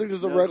 Bro, I dick. don't think this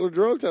is a Nope. regular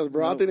drug test,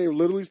 bro. I Nope. think they're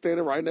literally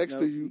standing right next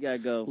to Nope, you, You gotta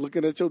go.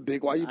 looking at your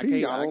dick while you I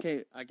pee.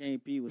 can't. I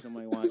can't pee with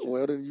somebody watching.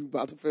 Well, then you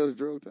about to fail the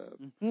drug test.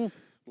 Mhm.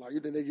 Like, you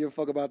think they give a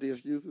fuck about the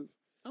excuses?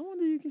 I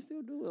wonder if you can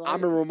still do it. Like, I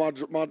remember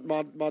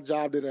when my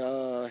job did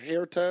a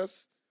hair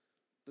test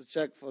to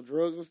check for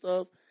drugs and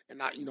stuff,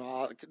 and I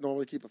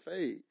normally keep a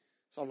fade.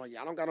 So I'm like,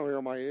 yeah, I don't got no hair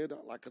on my head,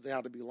 like, because they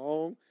have to be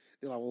long.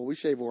 They're like, well, we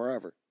shave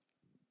wherever.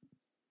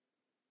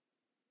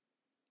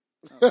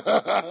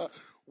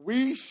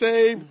 We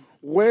shave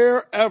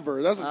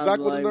wherever. That's I was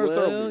exactly what the like, nurse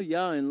told well, me.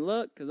 y'all in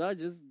luck because I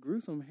just grew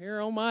some hair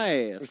on my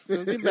ass.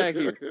 So get back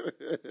here.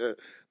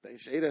 They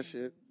shave that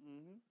shit.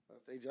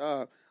 That's their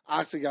job. I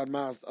actually got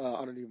mine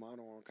underneath my arm.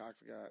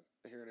 Cox got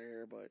hair to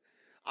hair, but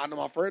I know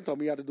my friend told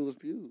me he had to do his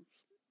pubes.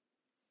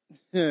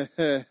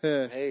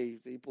 Hey,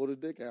 he pulled his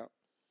dick out.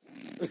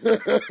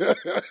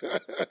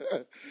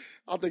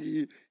 I think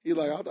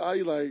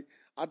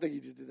I think he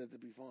just did that to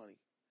be funny.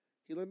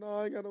 He like, no,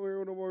 I ain't got no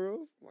hair nowhere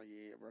else. I'm like,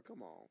 yeah, bro,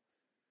 come on.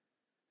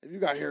 If you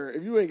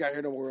ain't got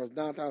hair nowhere else,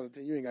 9 times out of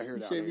 10, you ain't got hair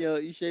down there.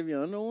 You shave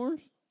your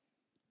underarms?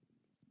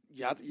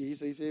 Yeah, he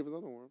said he shaved his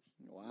underarms.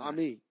 Wow. Not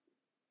me.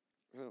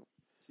 Him.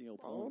 See no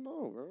I don't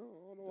know, bro.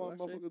 I don't know why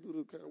Do I shave- motherfuckers do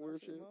this kind of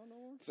weird shave shit. my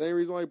underarms? Same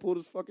reason why he pulled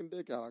his fucking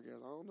dick out, I guess.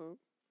 I don't know.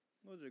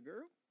 Was it a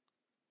girl?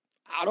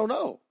 I don't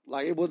know.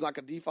 Like, it was like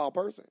a default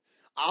person.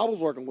 I was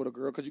working with a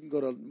girl because you can go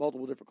to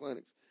multiple different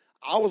clinics.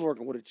 I was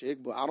working with a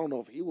chick, but I don't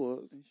know if he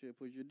was. You should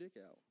put your dick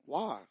out.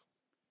 Why?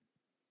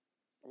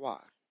 Why,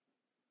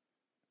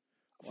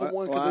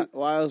 Because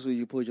why else would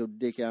you put your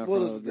dick out in what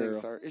front is of the a thing,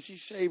 girl? sir? If she's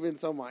shaving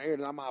some of my hair,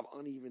 then I'm gonna have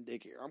uneven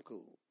dick hair. I'm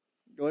cool.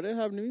 Well, that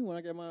happened to me when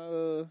I got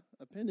my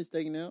appendix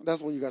taken out.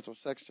 That's when you got your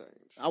sex change.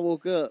 I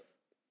woke up.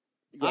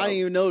 You I didn't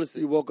even notice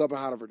You it. woke up and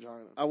had a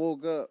vagina. I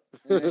woke up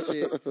and that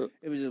shit.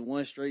 It was just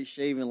one straight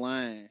shaving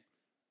line.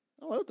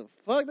 I'm like, what the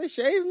fuck? They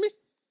shaved me?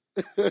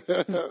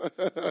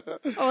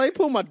 Oh, they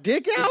pulled my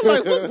dick out? I'm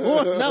like, what's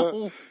going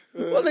on?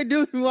 What they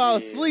do to me while I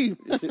was asleep?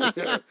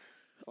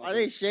 Oh,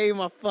 they shaved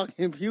my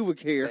fucking pubic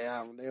hair.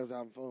 They was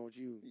having fun with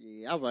you.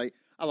 Yeah, I was like,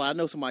 I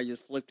know somebody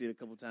just flipped it a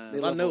couple times. They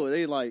I left know a- it.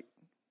 They like,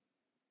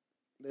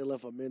 They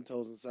left a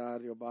Mentos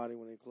inside your body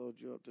when they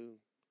closed you up too.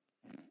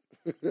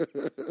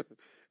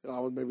 It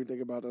always made me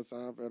think about that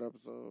Seinfeld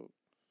episode.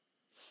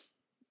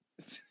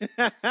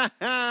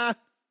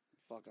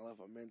 Fucking left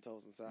a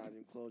Mentos inside you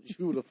and closed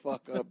you the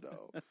fuck up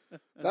though.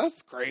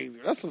 That's crazy.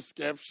 That's some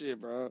skep shit,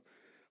 bro.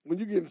 When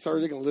you get in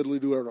surgery, they can literally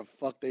do whatever the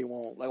fuck they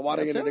want. Like why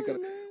they in there? They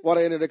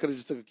could have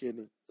just took a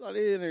kidney. like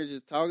they in there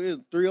just talking. There's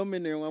 3 of them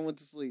in there when I went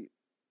to sleep.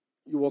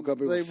 You woke up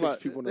and They, with 6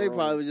 people in the they room.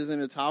 probably was just in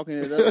there talking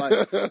it up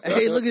like,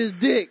 hey, look at his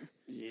dick.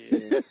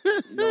 Yeah,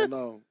 you don't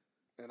know.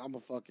 And I'm a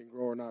fucking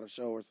grower, not a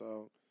shower,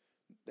 so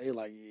they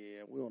like,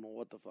 yeah, we don't know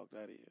what the fuck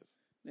that is.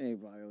 They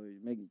probably always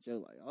making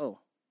jokes like, oh,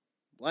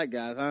 black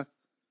guys, huh?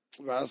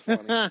 That's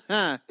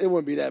funny. It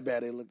wouldn't be that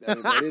bad. They looked at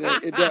it, but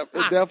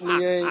it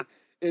definitely ain't.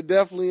 It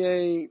definitely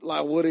ain't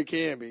like what it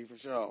can be for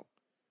sure.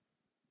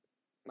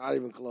 Not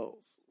even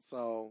close.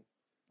 So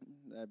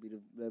That'd be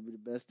the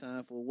best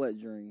time for a wet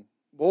dream.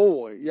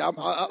 boy, yeah, I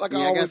I got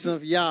always. something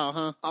for y'all,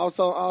 huh? I was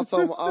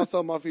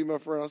telling my female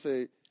friend. I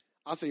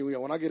say, yeah,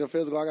 when I get a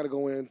physical, I gotta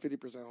go in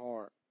 50%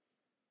 hard.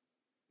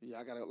 Yeah,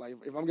 I gotta like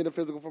if I'm getting a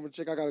physical from a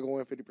chick, I gotta go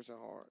in 50%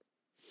 hard.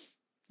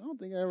 I don't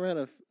think I ever had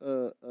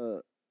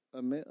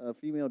a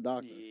female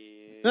doctor.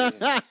 Yeah,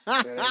 that ain't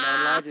nothing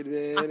like it,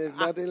 man. It's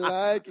nothing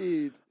like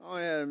it. Oh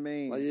yeah, the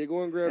man. Like, yeah,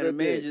 go and grab and the that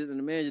man dick.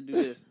 just do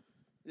this.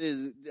 This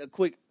is a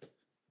quick.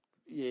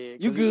 Yeah,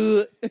 You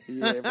good?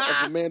 Yeah, if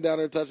a man down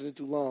there touching it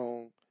too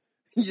long,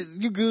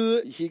 You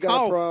good? he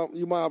got a problem.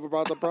 You might have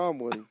about the problem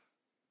with him.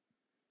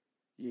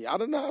 Yeah, I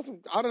done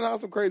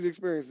had some crazy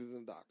experiences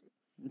in the doctor.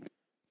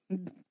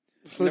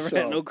 For Never sure.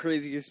 had no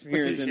crazy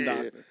experience in Yeah.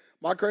 doctor.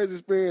 My crazy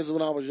experience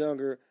when I was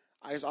younger,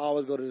 I used to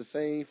always go to the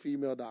same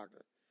female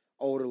doctor,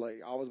 older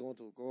lady. I always going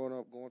to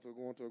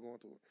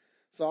her.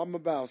 So I'm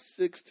about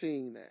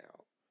 16 now,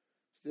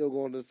 still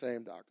going to the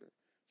same doctor.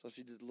 So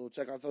she did a little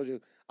check. I told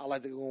you I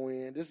like to go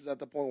in. This is at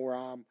the point where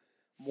I'm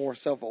more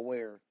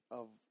self-aware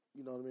of,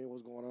 you know what I mean,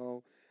 what's going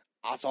on.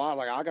 So I was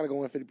like, I got to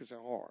go in 50%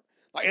 hard.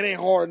 Like, it ain't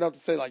hard enough to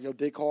say, like, your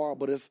dick hard,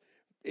 but it's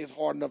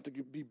hard enough to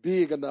be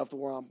big enough to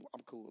where I'm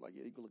cool. Like,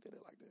 yeah, you can look at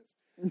it like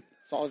this.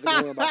 So I was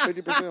going about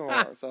 50%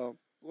 hard. So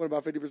going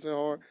about 50%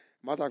 hard.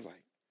 My doctor's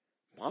like,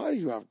 why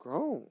you have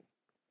grown?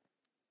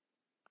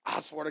 I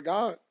swear to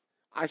God.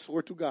 I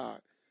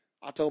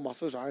told my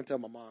sister. I didn't tell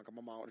my mom because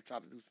my mom would have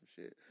tried to do some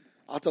shit.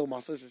 I told my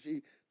sister.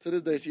 To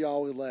this day, she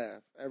always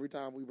laugh every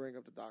time we bring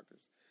up the doctors.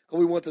 Because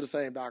we went to the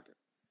same doctor.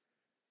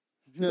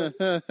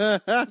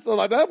 So,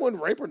 like, that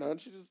wasn't rape or nothing.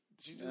 She just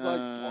like,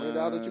 pointed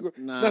out that you grew.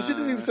 Nah. Now, she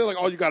didn't even say, like,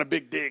 oh, you got a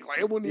big dick. Like,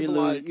 it wasn't even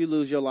like. You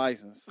lose your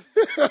license.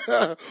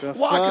 Why?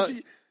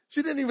 Because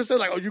She didn't even say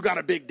like, "Oh, you got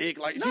a big dick."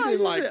 Like she didn't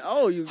like, said,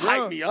 "Oh, you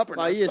grown." hype me up or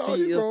like, nothing. yeah, Oh,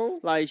 she, you grown.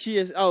 like she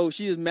is. Oh,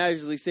 she just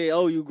magically said,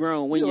 "Oh, you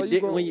grown when Yeah, your you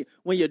dick grown.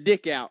 when your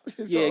dick out."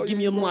 Yeah, Oh, give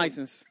me you him grown.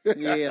 license.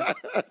 Yeah,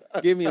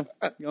 give me him.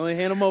 Go ahead,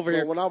 hand him over But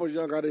here. when I was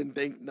younger, I didn't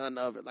think nothing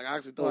of it. Like I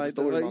actually told the Like,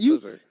 story to my you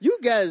sister. you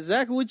got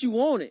exactly what you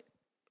wanted.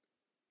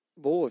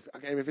 Boy, I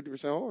came in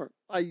 50% hard.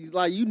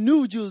 Like you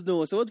knew what you was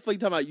doing. So what the fuck you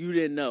talking about? You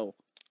didn't know.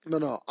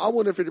 No, I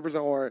went in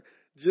 50% hard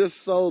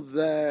just so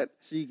that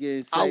She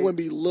can say, I wouldn't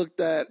be looked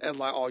at as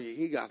like, oh yeah,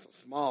 he got some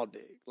small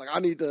dick. Like I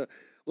need to,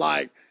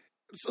 like,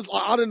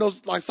 I didn't know,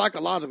 like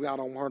psychologically, I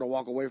don't want her to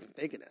walk away from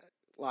thinking that.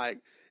 Like,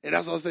 and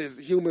that's what I say. Is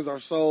humans are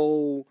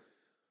so,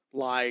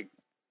 like,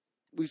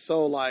 we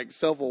so like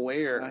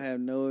self-aware. I have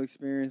no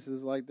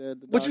experiences like that.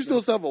 at the But you doctor.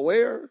 still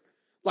self-aware.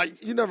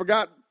 Like you never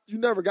got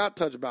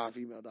touched by a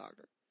female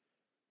doctor.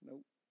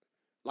 Nope.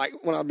 Like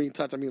when I mean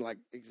touch, I mean like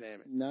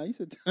examine. No, you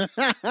said.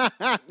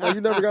 Like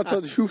you never got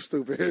touched. You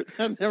stupid.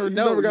 I never You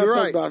know. never got You're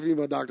touched right. by a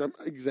female doctor.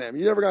 Exam.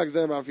 You never got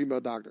examined by a female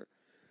doctor.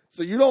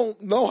 So you don't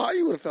know how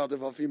you would have felt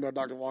if a female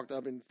doctor walked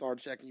up and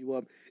started checking you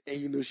up and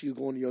you knew she was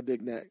going to your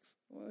dick next.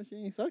 Well, she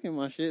ain't sucking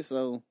my shit,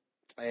 so.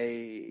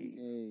 Hey,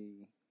 Hey.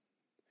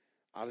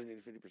 I just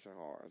need 50%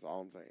 hard. That's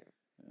all I'm saying.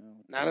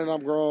 Now that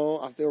I'm grown,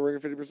 I still ring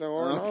 50%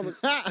 hard.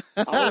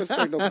 I don't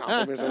expect no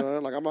compliments or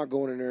nothing. Like I'm not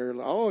going in there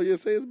like, oh, yeah,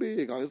 say it's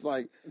big. It's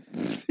like,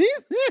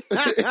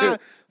 like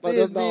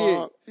that's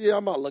not, yeah,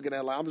 I'm not looking at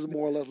it. Like I'm just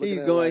more or less looking He's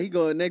at going. it. He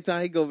going next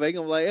time. He go back.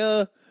 I'm like,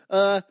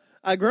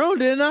 I grown,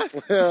 didn't I?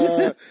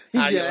 Like, He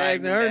how you just like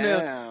asking me her now.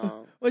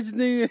 now? What you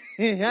think?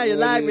 How you What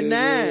like you me do?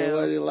 now?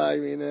 What you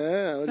like me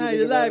now? What How think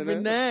you about like it me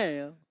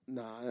now?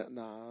 now?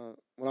 Nah.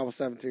 When I was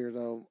 17 years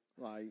old,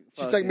 Like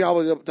she took me all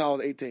the way up until I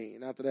was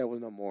 18. After that,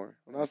 was no more.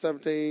 When I was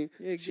 17,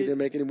 Yeah, she didn't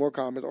make any more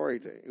comments or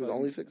 18. It was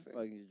only 16.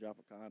 Like you drop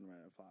a condom in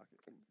her pocket.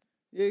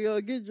 Yeah,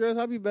 yo, get dressed.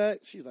 I'll be back.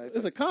 She's like,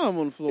 There's a condom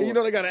on the floor. and you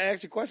know they gotta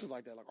ask you questions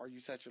like that, like, are you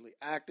sexually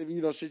active?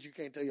 You know, shit you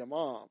can't tell your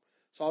mom.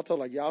 So I told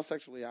her, like, y'all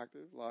sexually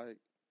active? Like,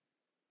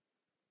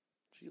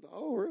 she's like,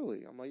 oh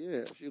really? I'm like,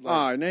 yeah. She's like,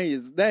 all right, now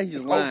he's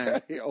lying.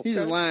 okay. He's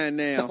just lying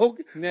now.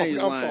 Okay. Now he's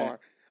I'm lying. sorry.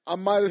 I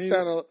might have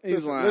sounded.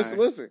 he's lying.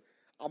 Listen.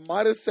 I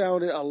might have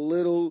sounded a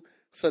little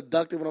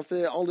seductive when I'm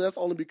saying only. That's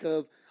only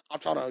because I'm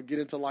trying to get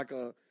into like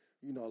a,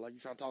 you know, like you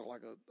trying to talk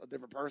like a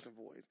different person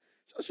voice.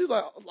 So she's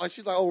like,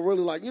 oh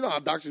really? Like, you know how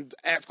doctors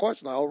ask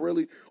questions, like, oh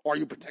really? Or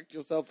you protect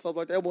yourself, stuff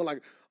like that. It went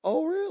like,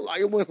 oh really?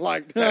 Like it went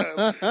like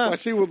that. Like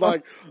she was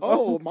like,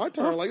 oh my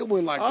turn. Like it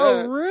went like Oh,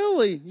 that.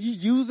 really? You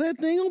use that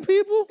thing on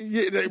people?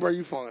 Yeah, bro,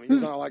 you funny.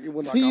 It's not like it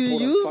went like Do I you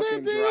pulled use a that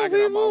fucking thing on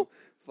dragon out my people?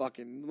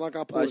 fucking like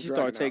I pulled. Like a she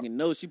dragon started out. taking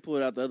notes. She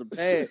pulled out the other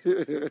pad.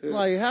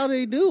 Like, how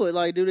they do it?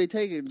 Like, do they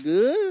take it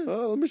good?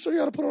 Let me show you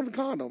how to put on the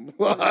condom.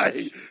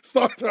 Like,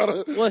 start trying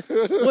to. What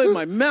in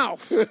my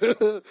mouth?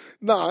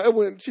 Nah, it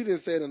went. She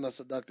didn't say it in a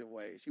seductive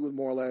way. She was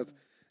more or less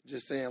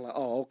just saying like,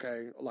 "Oh,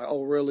 okay," like,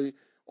 "Oh, really?"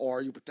 Or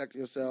 "Are you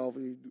protecting yourself?"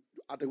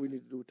 I think we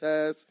need to do a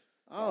test.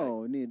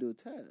 Oh, we need to do a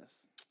test.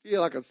 Yeah,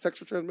 like a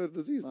sexually transmitted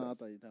disease. Oh, I test.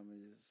 thought you were talking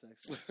about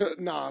just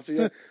sexual. Nah,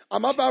 see,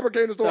 I'm not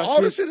fabricating the story. Thought All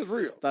she- this shit is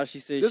real. Thought she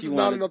said This she is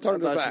wanted, not an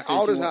alternative I thought she fact. said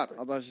All she this wa- happened.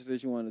 I thought she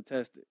said she wanted to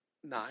test it.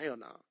 Nah, hell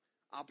no.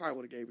 I probably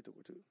would have gave it to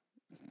her too.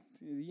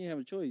 You didn't have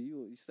a choice.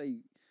 You say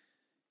you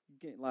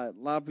can't, like, a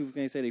lot of people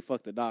can't say they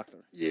fucked the doctor.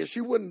 Yeah, she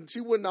wouldn't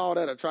all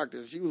that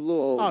attractive. She was a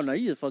little old. Oh no,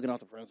 you just fucking off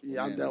the principle.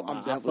 Yeah, I'm man. I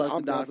definitely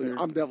fucked the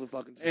doctor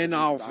fucking in the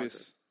the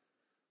office.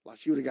 Like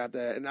she would have got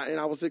that, and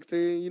I was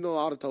 16. You know,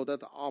 I'd have told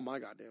that to all my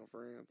goddamn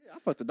friends. I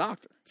fucked the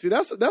doctor. See,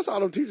 that's how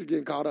them teachers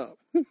getting caught up.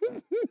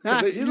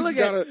 They- you, you look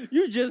just at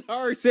you just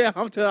already said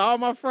I'm telling all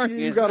my friends.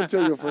 You got to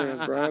tell your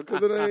friends, bro,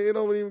 because it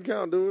don't even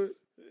count, do it?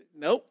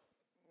 Nope.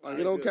 Like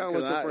it don't count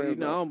unless your friends. You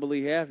know, I know. don't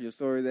believe half your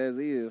stories as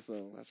is. So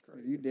That's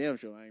crazy. You damn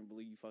sure I ain't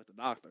believe you fucked the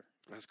doctor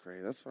That's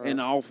crazy. That's fine. in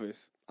the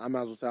office. I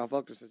might as well say I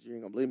fucked her since you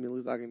ain't gonna believe me. At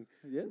least I can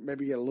Yeah.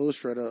 maybe get a little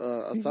shred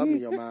of something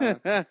in your mind.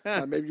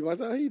 Like maybe you might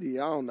say, "He did."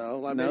 I don't know.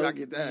 Like maybe I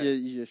get that.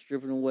 You just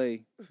stripping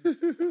away.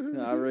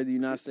 I'd rather you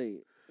not say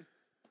it.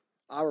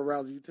 I would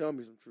rather you tell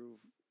me some truth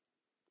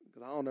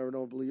because I don't never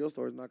know believe your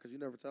stories not because you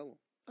never tell them.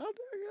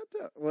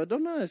 Well,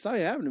 don't know.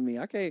 Something happened to me.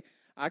 I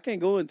can't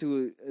go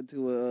into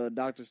a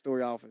doctor's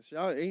story office.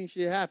 Y'all ain't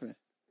shit happen.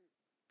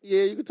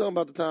 Yeah, you can tell them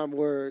about the time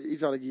where you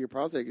tried to get your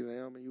prostate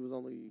exam and you was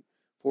only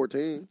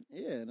 14.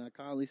 Yeah, and I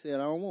kindly said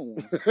I don't want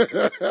one.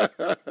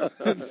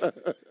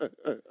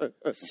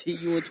 See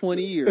you in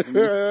 20 years. Fucking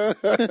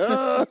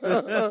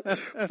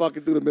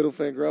threw the middle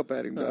finger up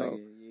at him, Oh, though.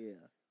 yeah.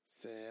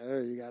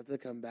 Said, you got to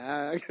come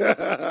back.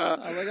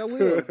 I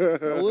will.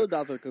 I will,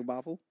 Dr.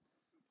 Kabafu.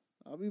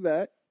 I'll be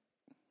back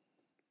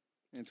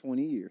in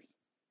 20 years.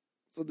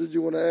 So did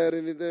you want to add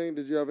anything?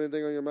 Did you have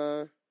anything on your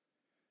mind?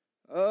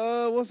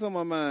 What's on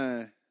my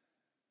mind?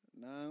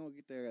 Nah, I don't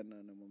get there. I got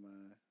nothing on my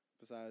mind.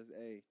 Besides,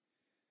 hey,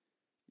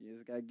 you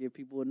just got to give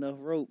people enough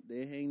rope.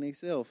 They hang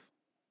themselves.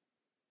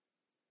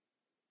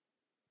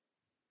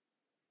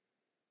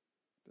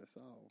 That's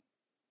all.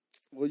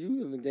 Well,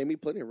 you gave me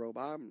plenty of rope.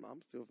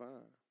 I'm still fine.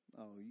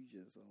 Oh, you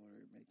just over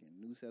there making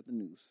noose after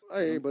noose.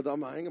 Hey, but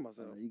I'm not hanging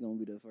myself. You gonna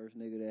be the first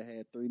nigga that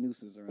had 3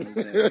 nooses around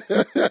his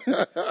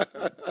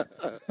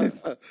neck.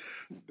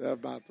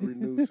 about 3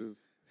 nooses.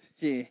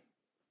 Yeah.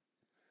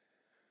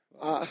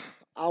 I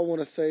want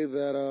to say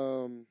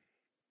that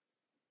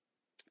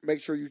make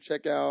sure you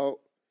check out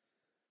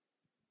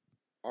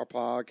our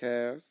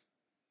podcast.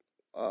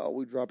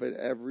 We drop it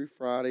every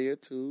Friday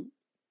at 2.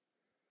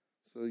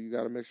 So you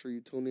got to make sure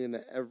you tune in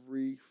to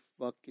every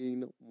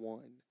fucking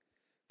one.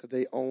 Because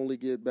they only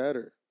get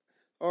better.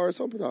 Or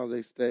sometimes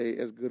they stay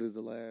as good as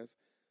the last.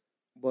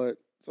 But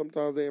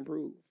sometimes they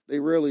improve. They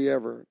rarely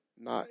ever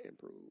not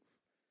improve.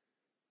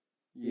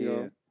 Yeah. You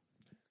know?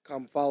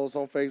 Come follow us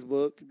on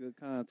Facebook Good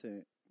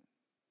content.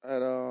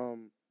 at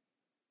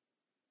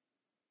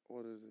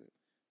what is it?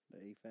 The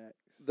AFAX.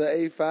 The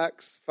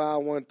AFAX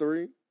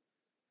 513.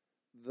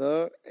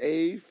 The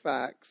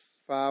AFAX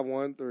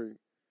 513.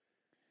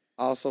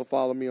 Also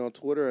follow me on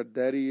Twitter at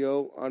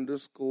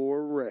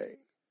Daddio_Ray.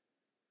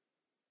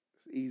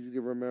 It's easy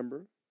to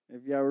remember.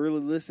 If y'all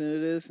really listen to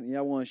this and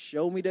y'all want to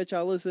show me that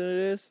y'all listen to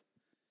this,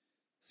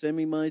 send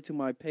me money to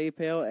my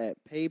PayPal at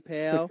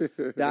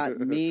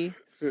paypal.me/SirLynn.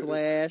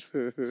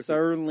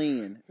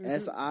 SirLynn.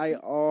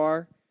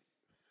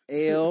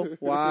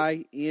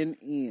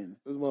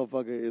 This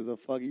motherfucker is a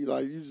fucking,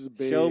 like, you just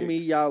begged. Show me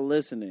y'all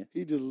listening.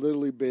 He just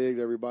literally begged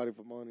everybody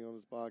for money on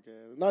this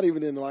podcast. Not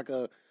even in like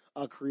a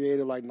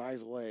creative, like,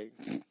 nice way.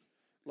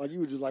 Like,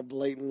 you were just like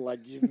blatantly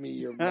like, give me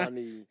your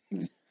money.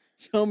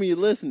 Show me you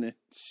listening.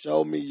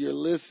 Show me you're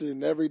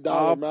listening. Every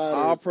dollar matters.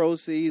 All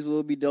proceeds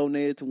will be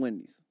donated to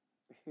Wendy's.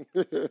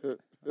 I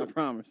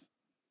promise.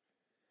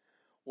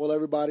 Well,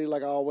 everybody,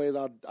 like always,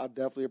 I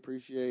definitely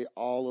appreciate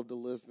all of the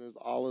listeners,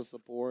 all the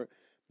support.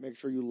 Make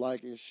sure you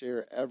like and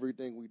share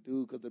everything we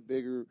do, because the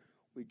bigger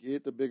we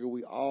get, the bigger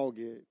we all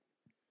get.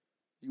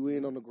 You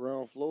ain't on the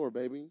ground floor,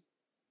 baby.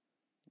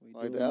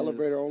 Like, the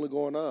elevator only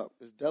going up.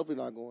 It's definitely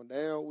not going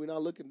down. We're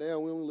not looking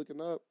down. We're only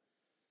looking up.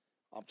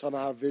 I'm trying to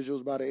have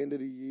visuals by the end of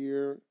the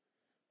year.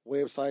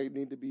 Website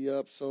need to be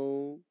up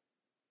soon.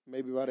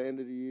 Maybe by the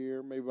end of the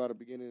year. Maybe by the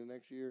beginning of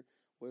next year.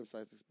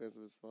 Website's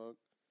expensive as fuck.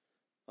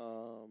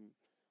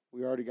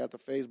 We already got the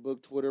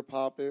Facebook, Twitter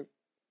popping.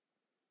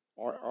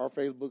 Our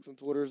Facebooks and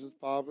Twitters is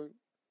popping.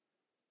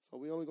 So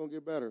we only going to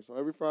get better. So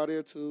every Friday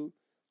or 2,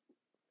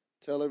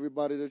 tell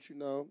everybody that you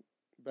know.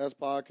 Best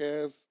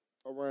podcast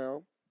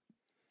around.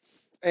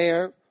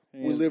 And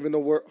we live in the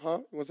world. Huh?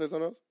 You want to say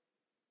something else?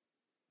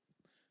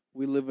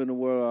 We live in the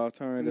world of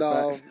alternative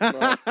No. facts.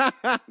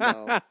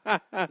 No.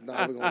 It's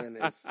not. We're going to end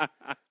this.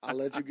 I'll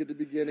let you get the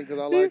beginning because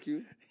I like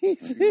you.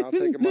 You're not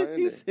taking my ending.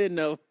 He said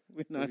no.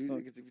 We're not If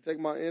going. you take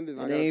my ending,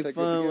 I It got to ain't take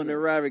fun your when the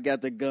beginning. rabbit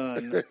got the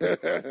gun.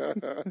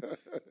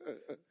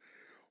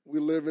 We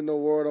live in the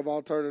world of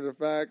alternative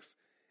facts,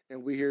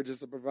 and we here just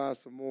to provide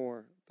some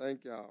more.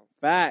 Thank y'all.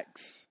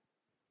 Facts.